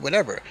reach to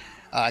whatever,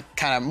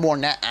 kind of more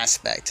in that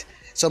aspect.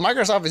 So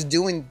Microsoft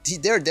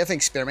they're definitely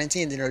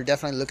experimenting, and they're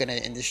definitely looking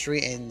at the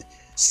industry and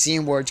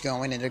seeing where it's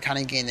going, and they're kind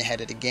of getting ahead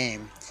of the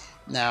game.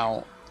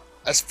 Now,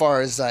 as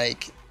far as,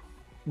 like,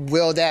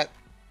 will that,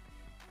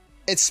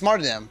 it's smart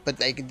of them, but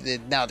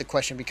now the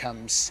question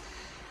becomes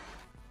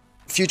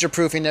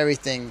future-proofing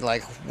everything.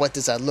 Like, what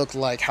does that look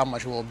like? How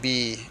much will it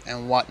be,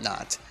 and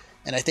whatnot?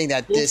 And I think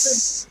that we'll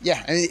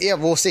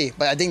see.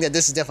 But I think that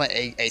this is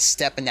definitely a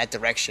step in that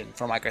direction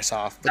for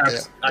Microsoft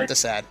with the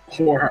SAD.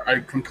 I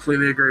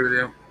completely agree with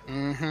you.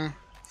 Mm-hmm.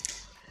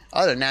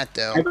 Other than that,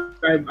 though,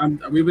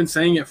 we've been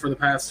saying it for the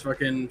past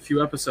fucking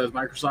few episodes.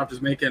 Microsoft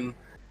is making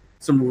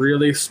some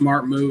really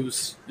smart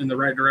moves in the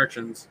right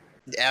directions.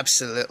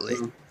 Absolutely.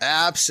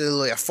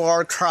 Absolutely. A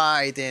far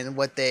cry than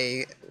what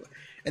they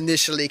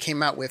initially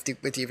came out with the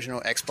original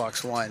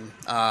Xbox One,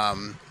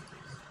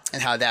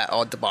 and how that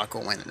all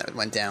debacle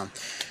went down.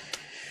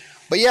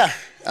 But yeah,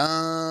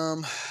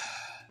 nothing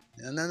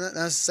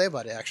to say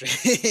about it, actually.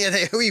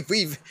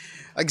 we've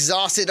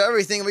exhausted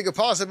everything we could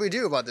possibly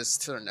do about this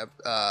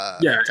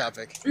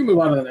topic. We move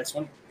on to the next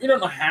one. You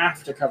don't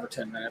have to cover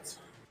 10 minutes.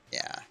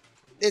 Yeah.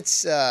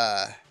 It's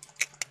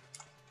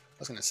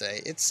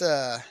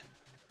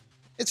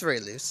it's very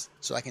loose,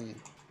 so I can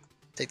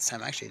take the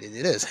time actually to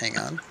do this. Hang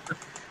on.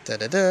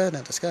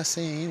 Not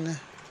discussing.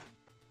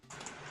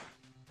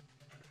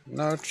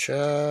 No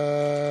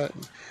chat.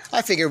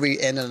 I figure we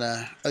end on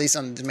at least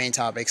on the main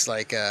topics,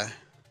 like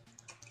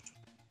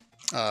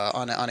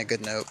on a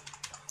good note.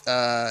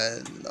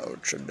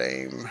 Notre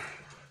Dame.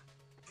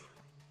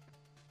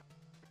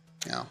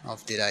 No, I'll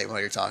do that while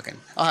you're talking.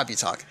 I'll have you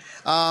talk.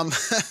 All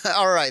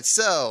right,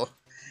 so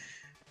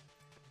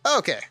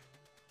okay,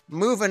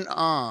 moving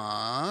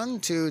on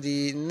to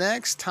the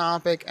next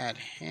topic at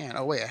hand.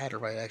 Oh wait, I had it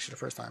right actually the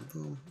first time.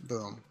 Boom,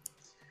 boom.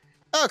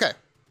 Okay,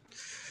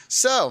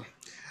 so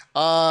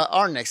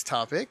our next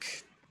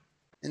topic,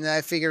 and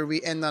I figure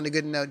we end on a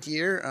good note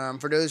here.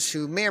 For those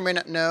who may or may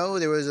not know,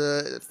 there was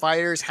a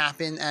fires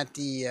happen at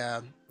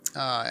the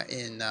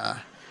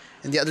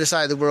in the other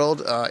side of the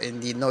world,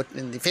 in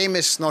the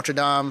famous Notre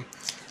Dame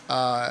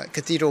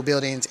cathedral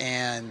buildings,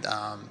 and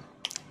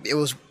it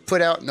was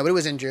put out. Nobody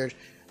was injured,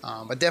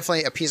 but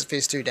definitely a piece of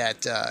history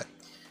that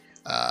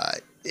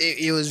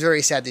it was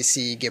very sad to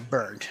see get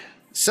burned.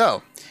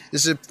 So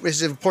this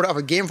is a report off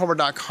of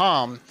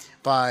GameInformer.com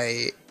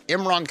by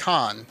Imran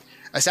Khan.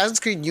 Assassin's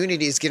Creed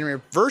Unity is getting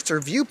reverse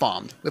review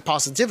bombed with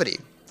positivity.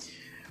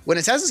 When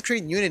Assassin's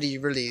Creed Unity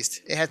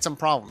released, it had some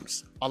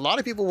problems. A lot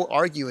of people will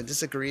argue and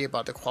disagree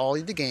about the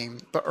quality of the game,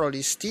 but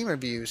early Steam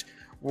reviews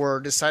were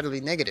decidedly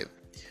negative.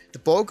 The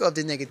bulk of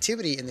the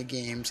negativity in the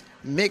game's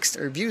mixed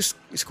review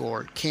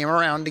score came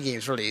around the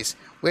game's release,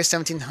 with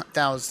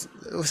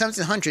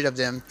 1,700 of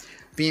them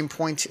being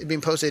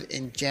posted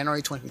in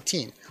January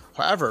 2015.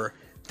 However,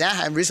 that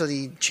had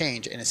recently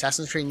changed, and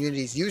Assassin's Creed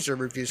Unity's user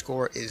review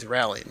score is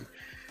rallying.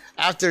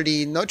 After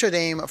the Notre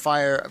Dame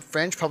fire,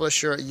 French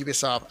publisher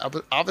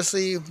Ubisoft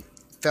obviously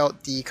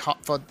felt the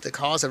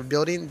cause of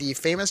rebuilding the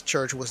famous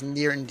church was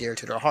near and dear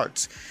to their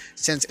hearts.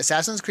 Since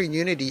Assassin's Creed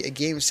Unity, a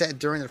game set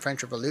during the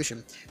French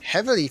Revolution,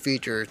 heavily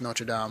features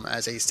Notre Dame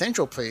as a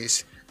central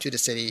place to the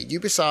city,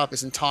 Ubisoft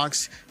is in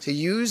talks to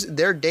use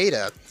their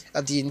data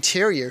of the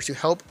interior to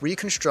help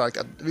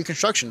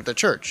reconstruction of the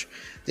church.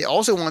 They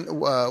also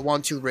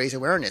want to raise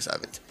awareness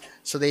of it,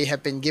 so they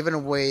have been given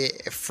away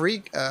for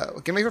free,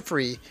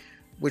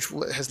 which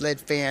has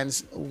led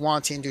fans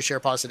wanting to share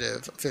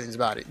positive feelings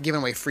about it, giving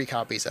away free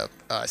copies of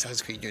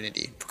Assassin's Creed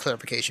Unity, for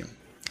clarification.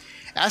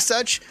 As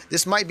such,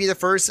 this might be the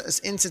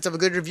first instance of a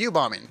good review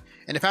bombing.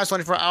 In the past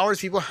 24 hours,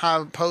 people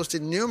have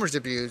posted numerous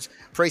reviews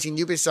praising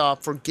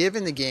Ubisoft for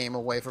giving the game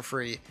away for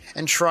free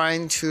and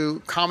trying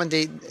to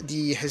accommodate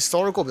the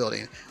historical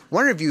building.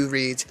 One review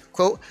reads,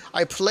 quote,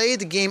 "I played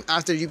the game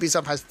after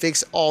Ubisoft has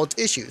fixed all its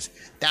issues.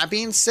 That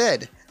being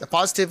said, the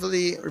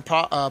positively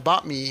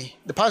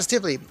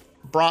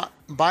brought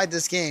by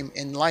this game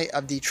in light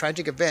of the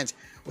tragic event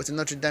with the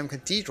Notre Dame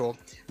Cathedral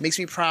makes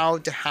me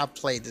proud to have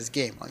played this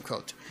game,"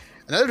 unquote.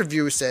 Another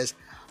reviewer says,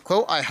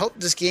 quote, "I hope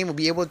this game will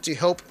be able to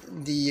help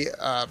the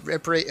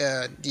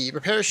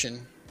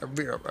reparation of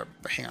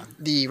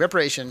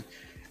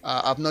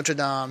Notre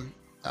Dame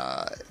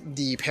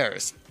de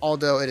Paris.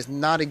 Although it is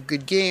not a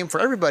good game for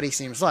everybody,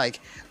 seems like,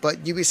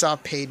 but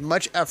Ubisoft paid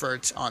much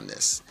effort on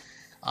this."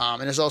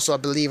 And there's also, I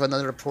believe,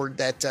 another report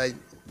that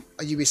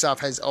Ubisoft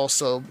has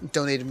also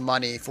donated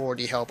money for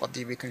the help of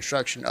the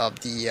reconstruction of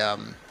the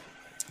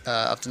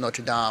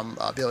Notre Dame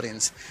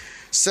buildings.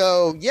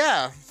 So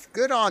yeah,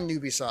 good on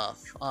Ubisoft.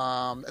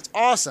 That's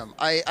awesome.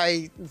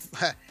 The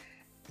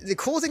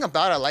cool thing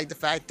about it, I like the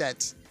fact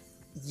that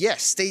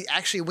yes, they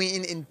actually went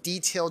in and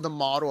detailed the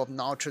model of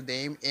Notre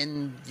Dame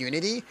in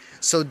Unity,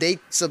 so the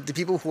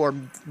people who are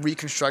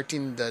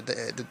reconstructing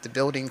the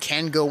building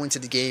can go into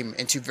the game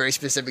into very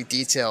specific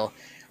detail.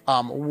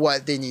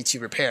 What they need to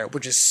repair,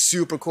 which is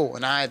super cool.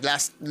 And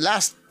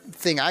last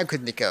thing I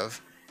could think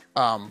of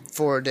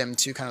for them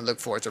to kind of look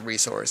for as a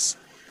resource.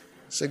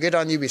 So good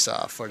on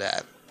Ubisoft for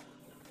that.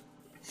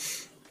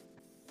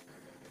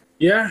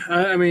 Yeah,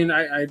 I mean,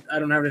 I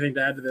don't have anything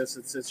to add to this.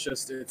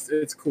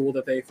 It's cool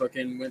that they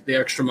fucking went the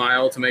extra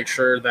mile to make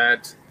sure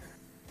that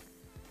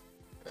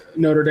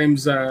Notre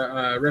Dame's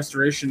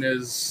restoration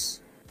is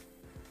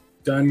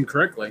done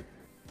correctly.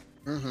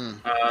 Mm-hmm.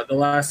 The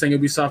last thing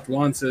Ubisoft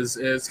wants is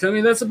I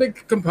mean, that's a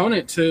big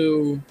component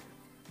to,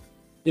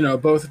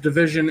 both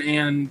Division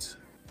and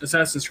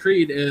Assassin's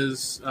Creed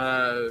is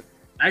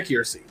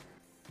accuracy,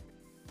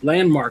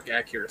 landmark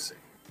accuracy.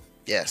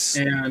 Yes.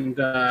 And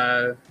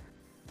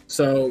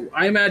so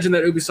I imagine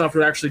that Ubisoft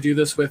would actually do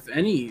this with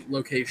any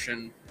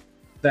location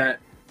that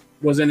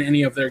was in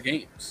any of their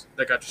games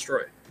that got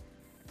destroyed.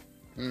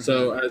 Mm-hmm.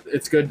 So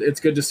it's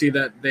good to see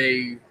that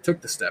they took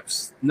the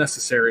steps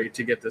necessary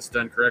to get this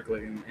done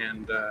correctly,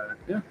 and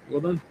yeah, well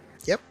done.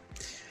 Yep.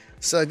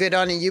 So good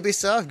on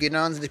Ubisoft, good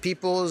on the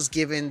peoples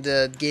giving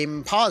the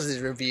game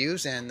positive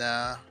reviews, and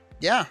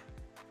yeah,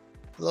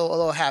 a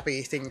little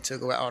happy thing to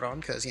go out on,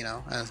 because the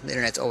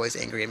internet's always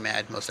angry and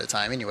mad most of the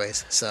time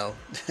anyways, so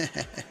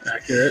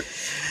accurate.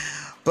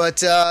 But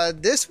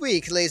this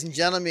week, ladies and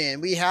gentlemen,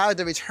 we have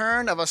the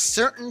return of a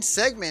certain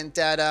segment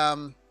that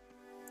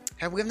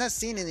we have not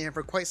seen in here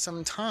for quite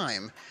some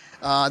time.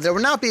 There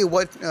will not be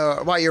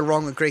why you're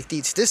wrong with Greg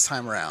Dietz this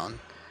time around,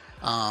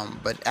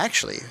 but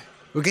actually,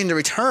 we're getting the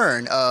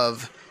return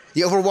of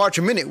the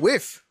Overwatch Minute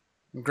with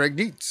Greg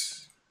Dietz.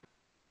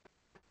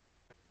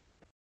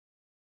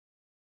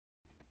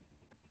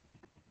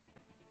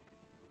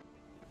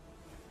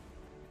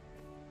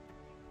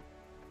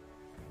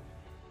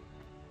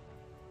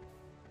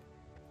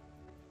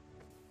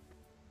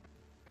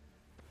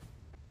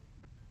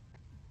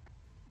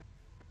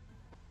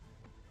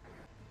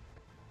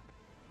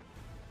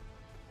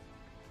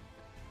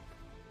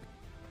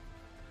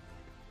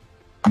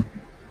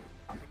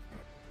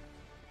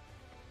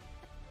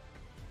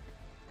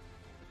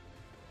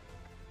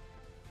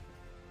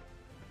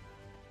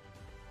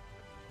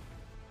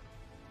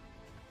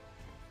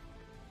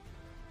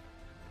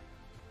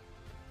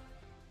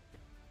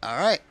 All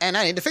right, and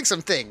I need to fix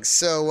some things.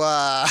 So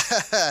while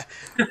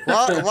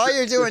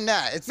you're doing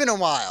that, it's been a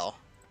while.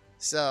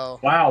 So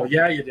Wow,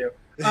 yeah, you do.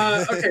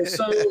 Okay,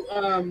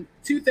 so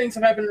two things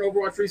have happened in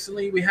Overwatch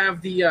recently. We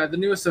have the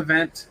newest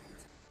event.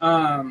 Here,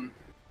 I'll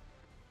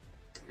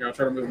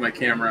try to move my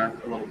camera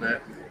a little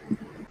bit.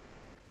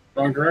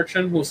 Wrong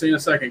direction. We'll see in a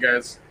second,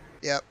 guys.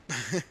 yep.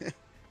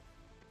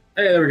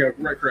 Hey, there we go.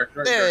 Right, correct.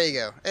 There you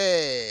go.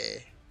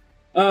 Hey.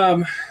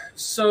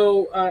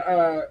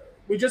 So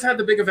we just had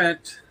the big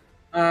event,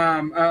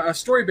 a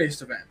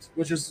story-based event,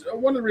 which is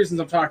one of the reasons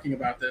I'm talking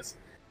about this.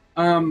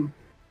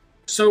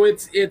 So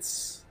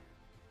it's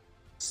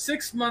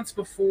 6 months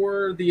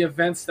before the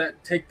events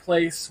that take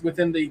place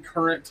within the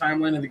current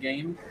timeline of the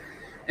game,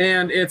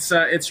 and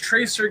it's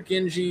Tracer,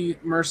 Genji,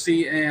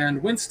 Mercy,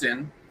 and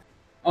Winston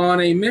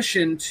on a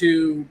mission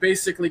to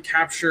basically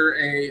capture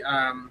a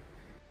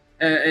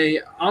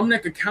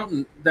Omnic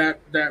accountant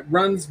that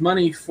runs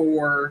money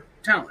for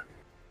Talon,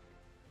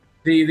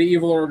 the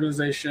evil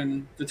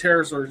organization, the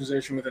terrorist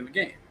organization within the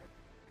game.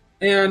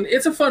 And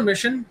it's a fun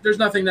mission. There's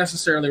nothing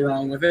necessarily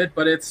wrong with it,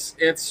 but it's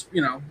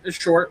you know, it's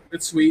short,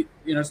 it's sweet,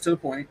 you know, it's to the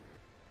point.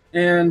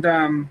 And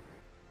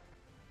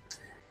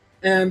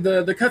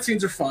the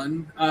cutscenes are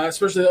fun,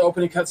 especially the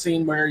opening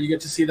cutscene where you get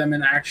to see them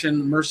in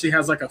action. Mercy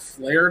has like a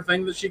flare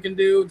thing that she can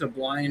do to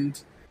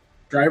blind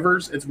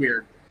drivers. It's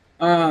weird,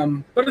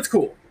 but it's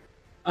cool.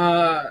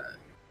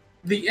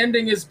 The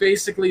ending is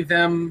basically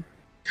them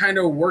kind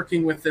of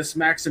working with this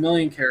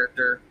Maximilian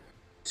character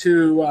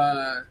to,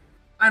 I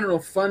don't know,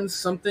 fund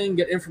something,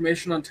 get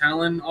information on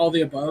Talon, all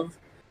the above.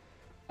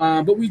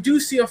 But we do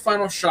see a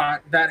final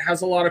shot that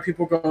has a lot of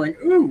people going,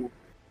 ooh.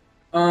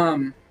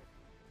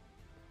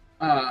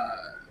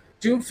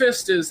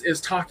 Doomfist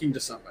is talking to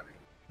somebody.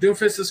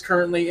 Doomfist is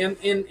currently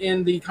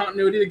in the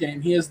continuity of the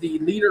game. He is the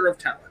leader of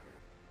Talon.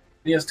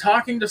 He is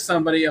talking to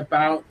somebody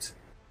about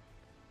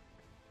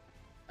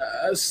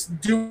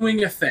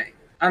doing a thing.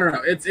 I don't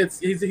know.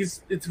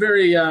 It's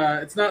very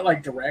it's not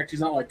like direct. He's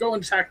not like go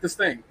and attack this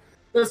thing.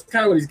 But that's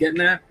kind of what he's getting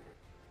at.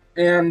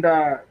 And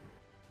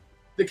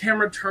the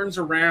camera turns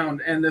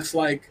around and this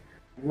like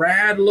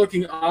rad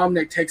looking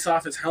Omnic takes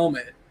off his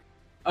helmet.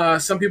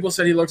 Some people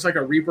said he looks like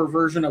a Reaper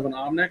version of an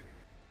Omnic.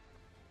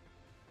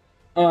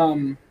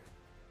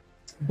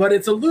 But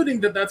it's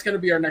alluding that that's going to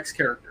be our next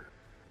character.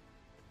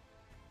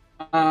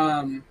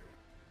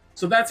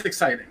 So that's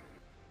exciting.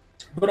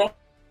 But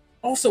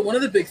also, one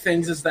of the big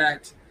things is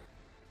that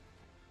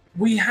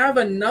we have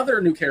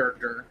another new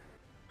character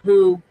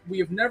who we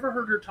have never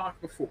heard her talk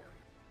before.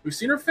 We've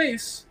seen her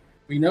face.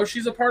 We know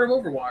she's a part of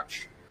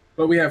Overwatch.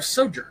 But we have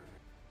Sojourn.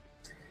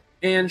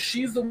 And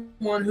she's the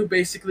one who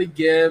basically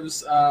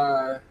gives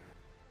the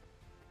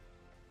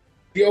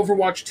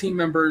Overwatch team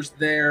members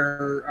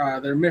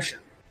their mission,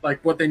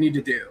 like what they need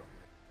to do.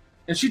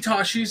 And she's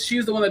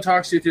the one that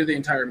talks you through the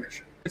entire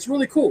mission. It's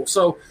really cool.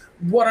 So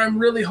what I'm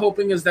really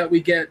hoping is that we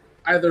get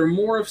either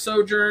more of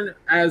Sojourn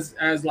as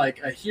like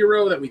a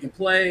hero that we can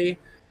play,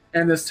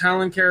 and this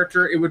Talon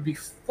character. It would be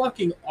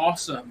fucking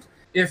awesome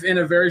if in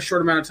a very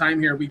short amount of time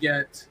here we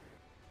get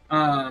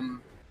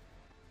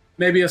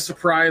maybe a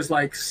surprise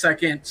like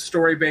second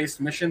story-based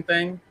mission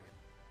thing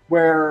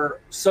where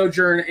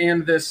Sojourn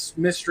and this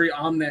mystery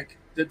Omnic,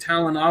 the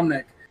Talon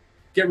Omnic,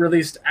 get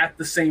released at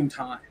the same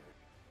time.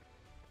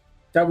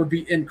 That would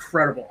be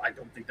incredible. I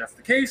don't think that's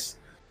the case,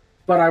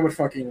 but I would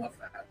fucking love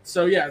that.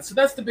 So yeah, so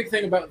that's the big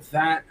thing about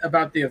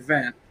the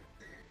event.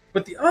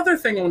 But the other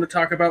thing I want to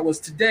talk about was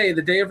today,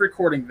 the day of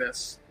recording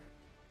this,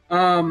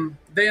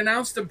 they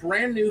announced a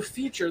brand new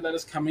feature that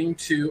is coming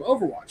to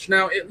Overwatch.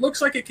 Now, it looks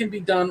like it can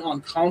be done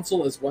on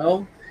console as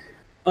well,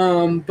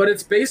 but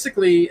it's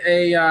basically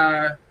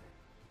a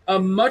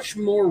much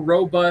more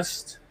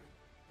robust,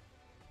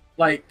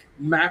 like,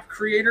 map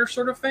creator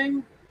sort of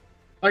thing.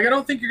 Like, I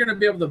don't think you're going to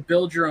be able to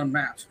build your own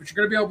maps, but you're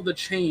going to be able to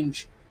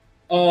change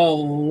a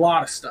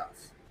lot of stuff.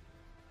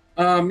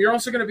 You're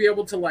also going to be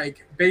able to,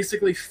 like,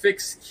 basically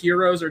fix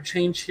heroes or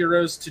change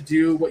heroes to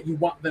do what you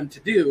want them to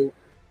do,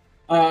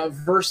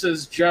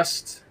 versus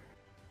just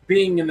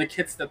being in the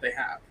kits that they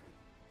have.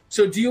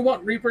 So do you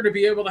want Reaper to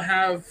be able to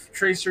have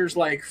tracers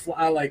like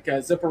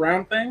a zip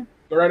around thing?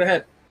 Go right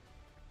ahead.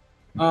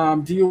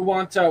 Do you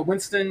want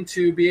Winston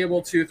to be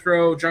able to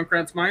throw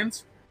Junkrat's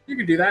mines? You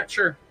can do that,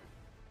 sure.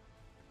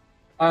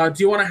 Do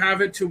you want to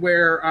have it to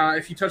where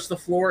if you touch the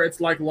floor,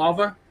 it's like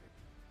lava?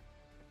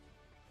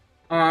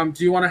 Do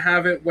you want to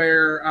have it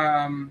where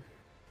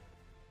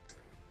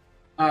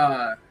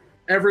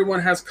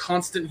everyone has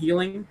constant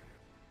healing?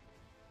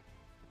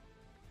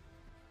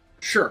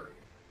 Sure.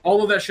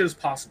 All of that shit is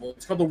possible.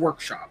 It's called the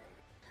Workshop.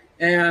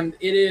 And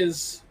it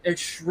is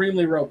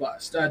extremely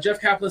robust. Jeff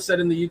Kaplan said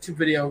in the YouTube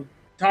video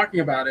talking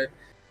about it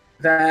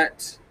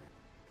that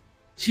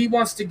he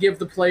wants to give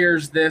the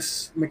players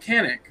this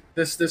mechanic,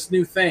 this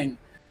new thing,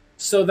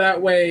 so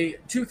that way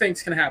two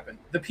things can happen.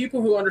 The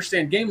people who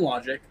understand game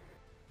logic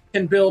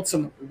can build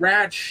some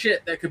rad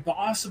shit that could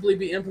possibly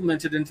be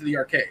implemented into the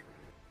arcade.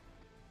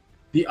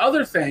 The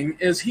other thing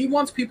is he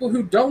wants people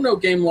who don't know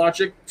game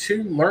logic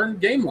to learn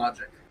game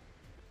logic.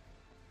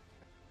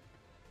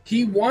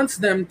 he wants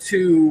them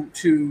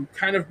to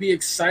kind of be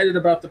excited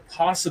about the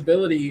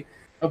possibility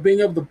of being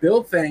able to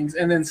build things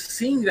and then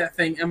seeing that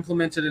thing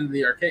implemented into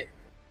the arcade.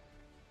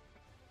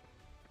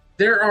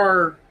 There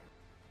are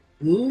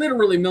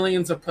literally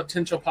millions of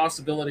potential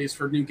possibilities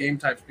for new game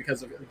types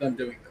because of them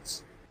doing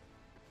this.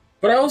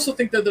 But I also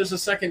think that there's a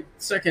second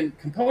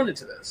component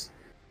to this.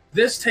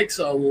 This takes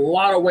a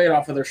lot of weight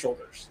off of their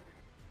shoulders.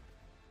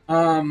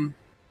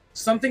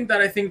 Something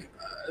that I think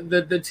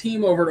that the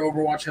team over at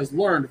Overwatch has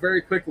learned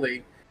very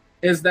quickly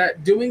is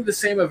that doing the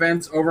same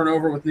events over and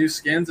over with new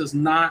skins is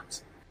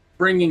not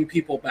bringing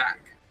people back.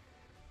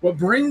 What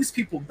brings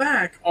people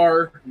back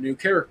are new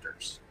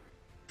characters.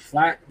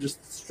 Flat,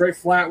 just straight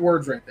flat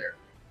words right there.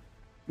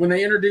 When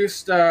they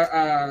introduced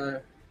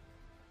Baptiste,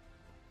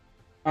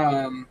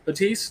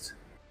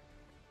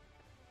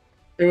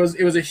 it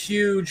was a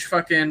huge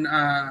fucking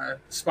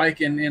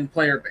spike in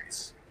player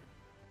base.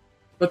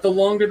 But the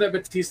longer that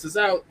Baptiste is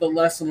out, the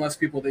less and less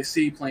people they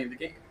see playing the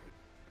game.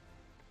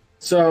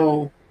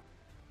 So,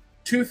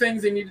 two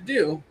things they need to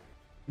do: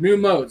 new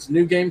modes,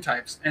 new game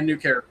types, and new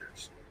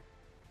characters.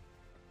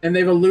 And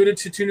they've alluded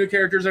to 2 new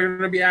characters that are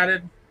going to be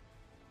added.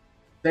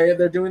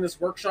 They're doing this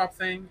workshop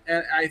thing,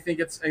 and I think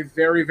it's a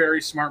very,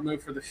 very smart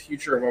move for the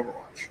future of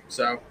Overwatch.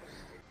 So,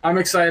 I'm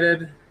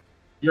excited.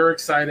 You're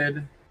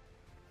excited.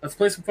 Let's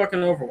play some fucking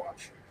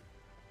Overwatch.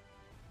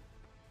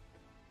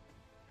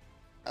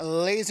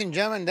 Ladies and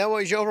gentlemen, that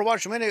was your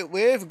Overwatch Minute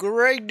with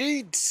Greg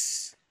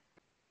Dietz.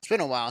 It's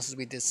been a while since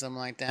we did something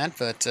like that,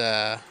 but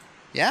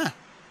yeah,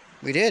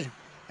 we did.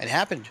 It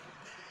happened.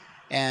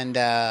 And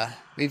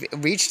we've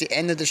reached the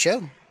end of the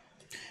show.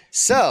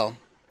 So,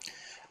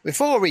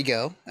 before we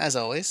go, as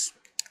always,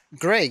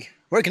 Greg,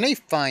 where can they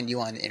find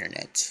you on the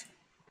internet?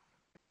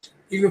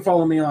 You can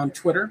follow me on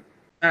Twitter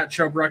at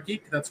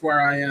ChubRuckGeek. That's where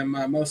I am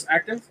most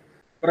active.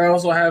 But I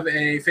also have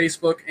a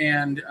Facebook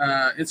and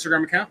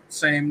Instagram account,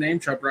 same name,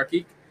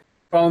 ChubRuckGeek.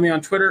 Follow me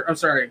on Twitter. I'm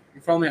sorry,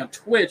 you follow me on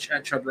Twitch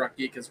at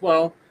ChubRuckGeek as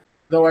well.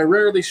 Though I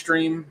rarely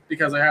stream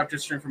because I have to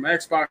stream from my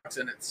Xbox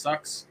and it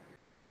sucks.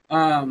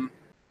 But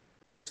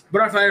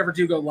if I ever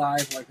do go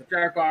live, like with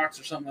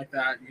Jackbox or something like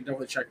that, you can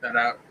definitely check that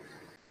out.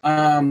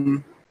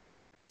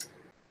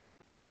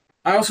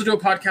 I also do a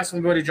podcast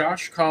with my buddy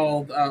Josh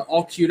called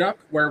All Queued Up,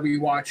 where we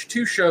watch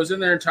 2 shows in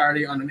their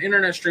entirety on an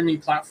internet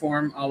streaming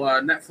platform, a la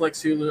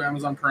Netflix, Hulu,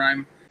 Amazon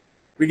Prime.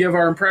 We give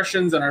our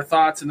impressions and our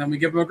thoughts, and then we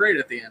give them a grade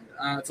at the end.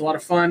 It's a lot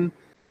of fun.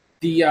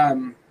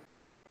 The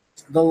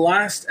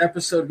last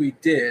episode we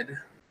did,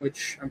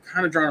 which I'm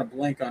kind of drawing a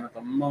blank on at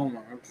the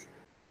moment.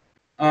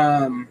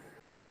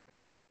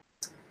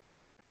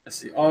 Let's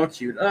see, All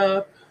Queued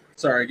Up.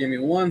 Sorry, give me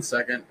 1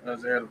 second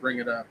as I had to bring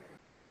it up.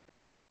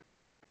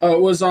 Oh,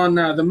 it was on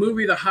the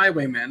movie The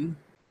Highwaymen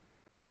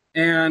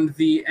and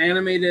the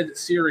animated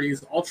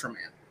series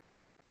Ultraman.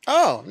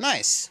 Oh,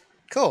 nice.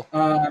 Cool.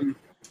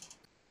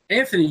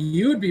 Anthony,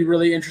 you would be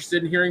really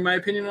interested in hearing my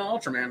opinion on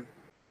Ultraman.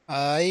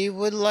 I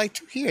would like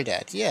to hear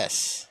that,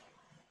 yes.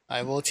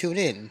 I will tune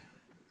in.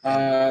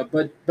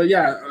 But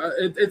yeah,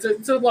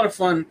 it's a lot of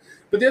fun.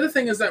 But the other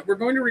thing is that we're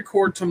going to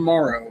record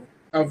tomorrow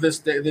of this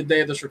day, the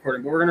day of this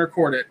recording, but we're going to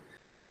record it.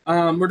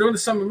 We're doing the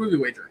Summer Movie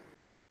Wager.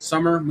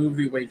 Summer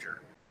Movie Wager.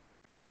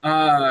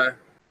 What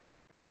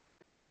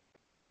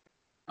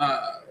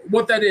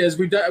that is,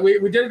 we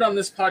did it on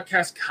this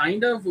podcast,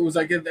 kind of. It was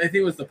like, I think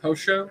it was the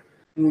post show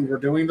when we were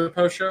doing the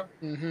post show.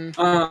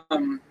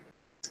 Mm-hmm.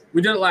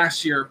 We did it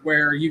last year,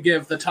 where you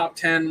give the top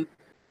 10,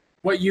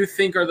 what you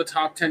think are the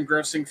top 10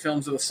 grossing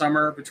films of the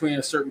summer between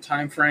a certain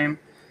time frame,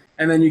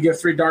 and then you give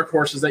 3 dark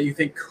horses that you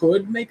think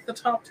could make the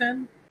top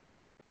 10,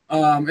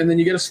 and then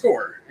you get a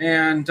score.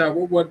 And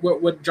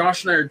what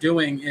Josh and I are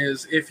doing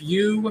is, if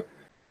you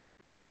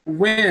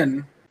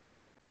win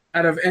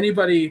out of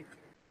anybody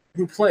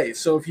who plays,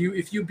 so if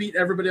you beat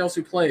everybody else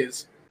who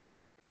plays,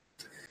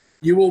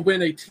 you will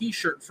win a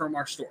T-shirt from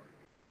our store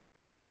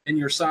in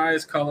your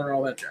size, color,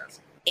 all that jazz.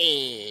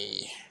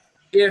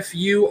 If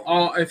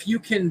you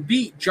can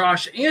beat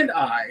Josh and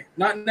I,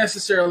 not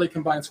necessarily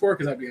combined score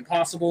because that'd be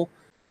impossible,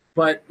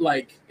 but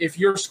like if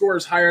your score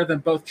is higher than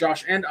both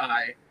Josh and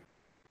I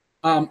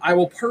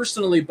will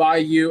personally buy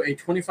you a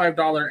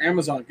 $25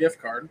 Amazon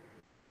gift card.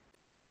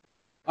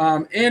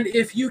 And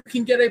if you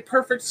can get a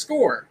perfect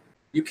score,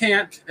 you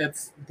can't.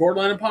 It's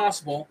borderline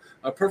impossible.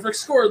 A perfect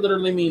score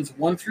literally means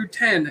 1 through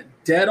 10,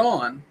 dead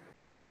on.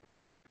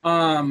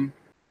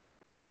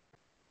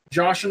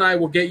 Josh and I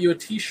will get you a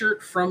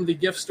T-shirt from the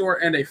gift store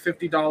and a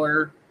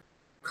 $50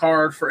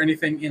 card for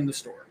anything in the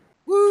store.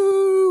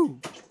 Woo!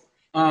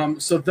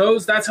 So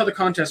that's how the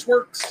contest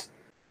works.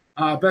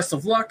 Best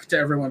of luck to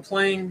everyone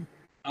playing.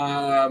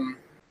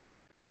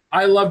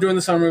 I love doing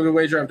the Summer Movie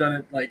Wager. I've done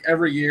it like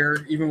every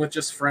year, even with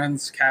just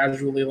friends,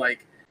 casually.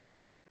 Like,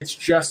 it's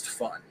just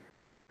fun.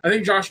 I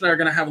think Josh and I are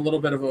going to have a little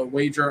bit of a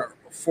wager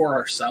for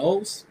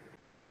ourselves.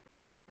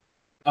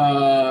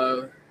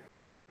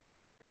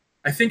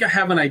 I think I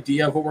have an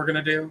idea of what we're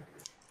going to do.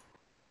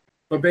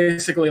 But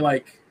basically,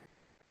 like,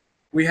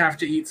 we have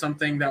to eat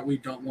something that we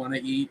don't want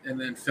to eat and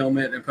then film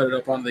it and put it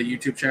up on the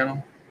YouTube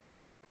channel.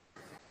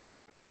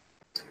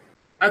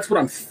 That's what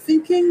I'm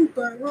thinking,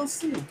 but we'll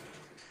see.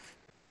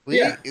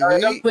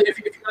 Definitely, if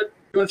you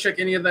want to check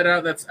any of that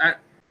out, that's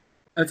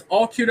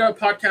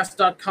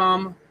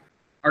allqueueduppodcast.com.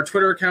 Our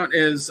Twitter account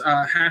is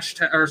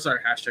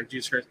hashtag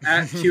Jesus Christ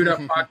at Queued Up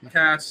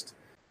Podcast,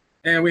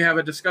 and we have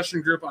a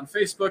discussion group on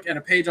Facebook and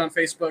a page on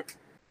Facebook.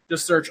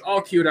 Just search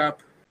All Queued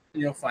Up,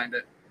 and you'll find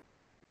it.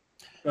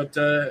 But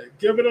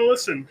give it a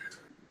listen.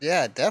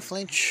 Yeah,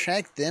 definitely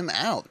check them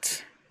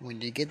out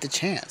when you get the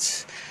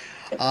chance.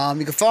 You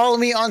can follow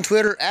me on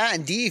Twitter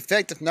at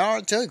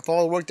DEffectiveNaruto. You can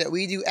follow the work that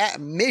we do at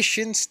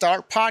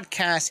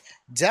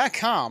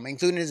MissionStartPodcast.com,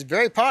 including this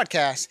very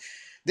podcast.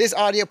 This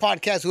audio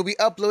podcast will be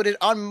uploaded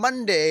on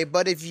Monday,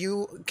 but if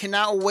you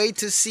cannot wait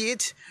to see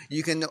it,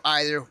 you can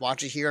either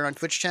watch it here on our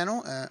Twitch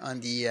channel on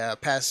the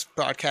past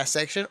broadcast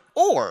section,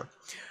 or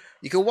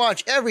you can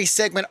watch every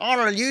segment on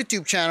our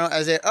YouTube channel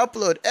as they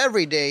upload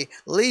every day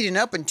leading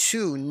up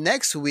into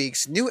next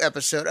week's new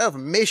episode of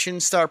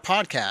Mission Start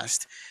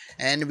Podcast.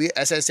 And we,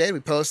 as I said, we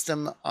post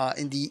them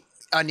on the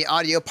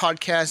audio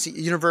podcast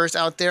universe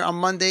out there on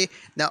Monday,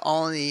 not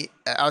only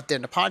out there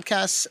in the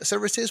podcast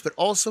services, but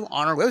also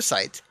on our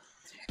website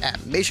at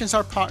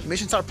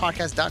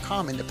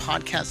missionstartpodcast.com in the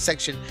podcast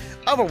section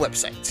of our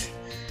website.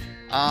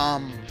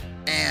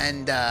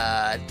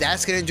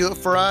 That's going to do it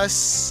for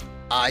us.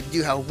 I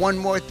do have one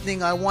more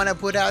thing I want to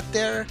put out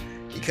there,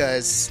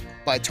 because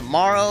by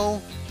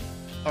tomorrow,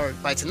 or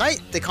by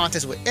tonight, the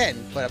contest will end,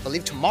 but I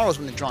believe tomorrow is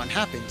when the drawing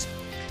happens.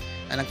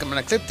 And I'm going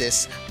to clip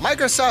this.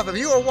 Microsoft, if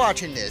you are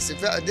watching this, if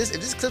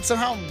this clip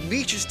somehow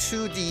reaches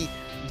to the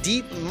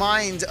deep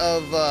minds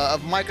of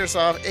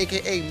Microsoft,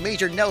 aka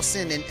Major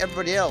Nelson and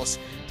everybody else,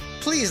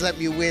 please let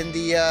me win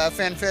the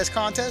FanFest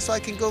contest so I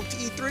can go to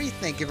E3.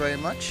 Thank you very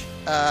much.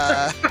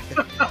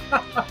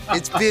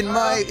 It's been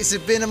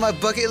on my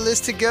bucket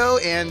list to go,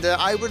 and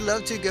I would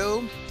love to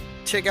go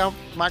check out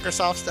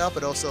Microsoft stuff,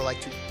 but also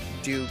like to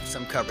do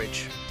some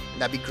coverage.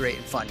 That'd be great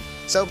and fun.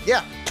 So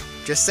yeah,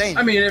 just saying.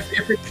 I mean, if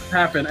it could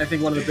happen, I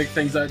think one of the big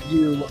things that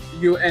you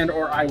and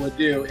or I would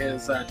do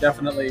is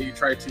definitely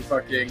try to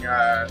fucking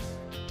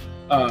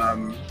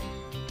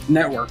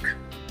network.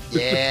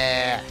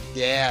 Yeah,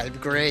 it'd be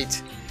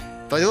great.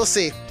 But we'll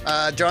see.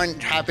 Drawing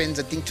happens,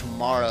 I think,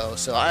 tomorrow.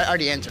 So I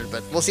already entered,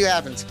 but we'll see what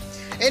happens.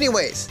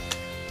 Anyways,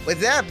 with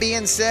that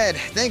being said,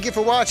 thank you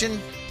for watching,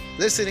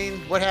 listening,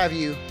 what have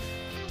you.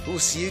 We'll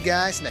see you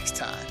guys next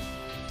time.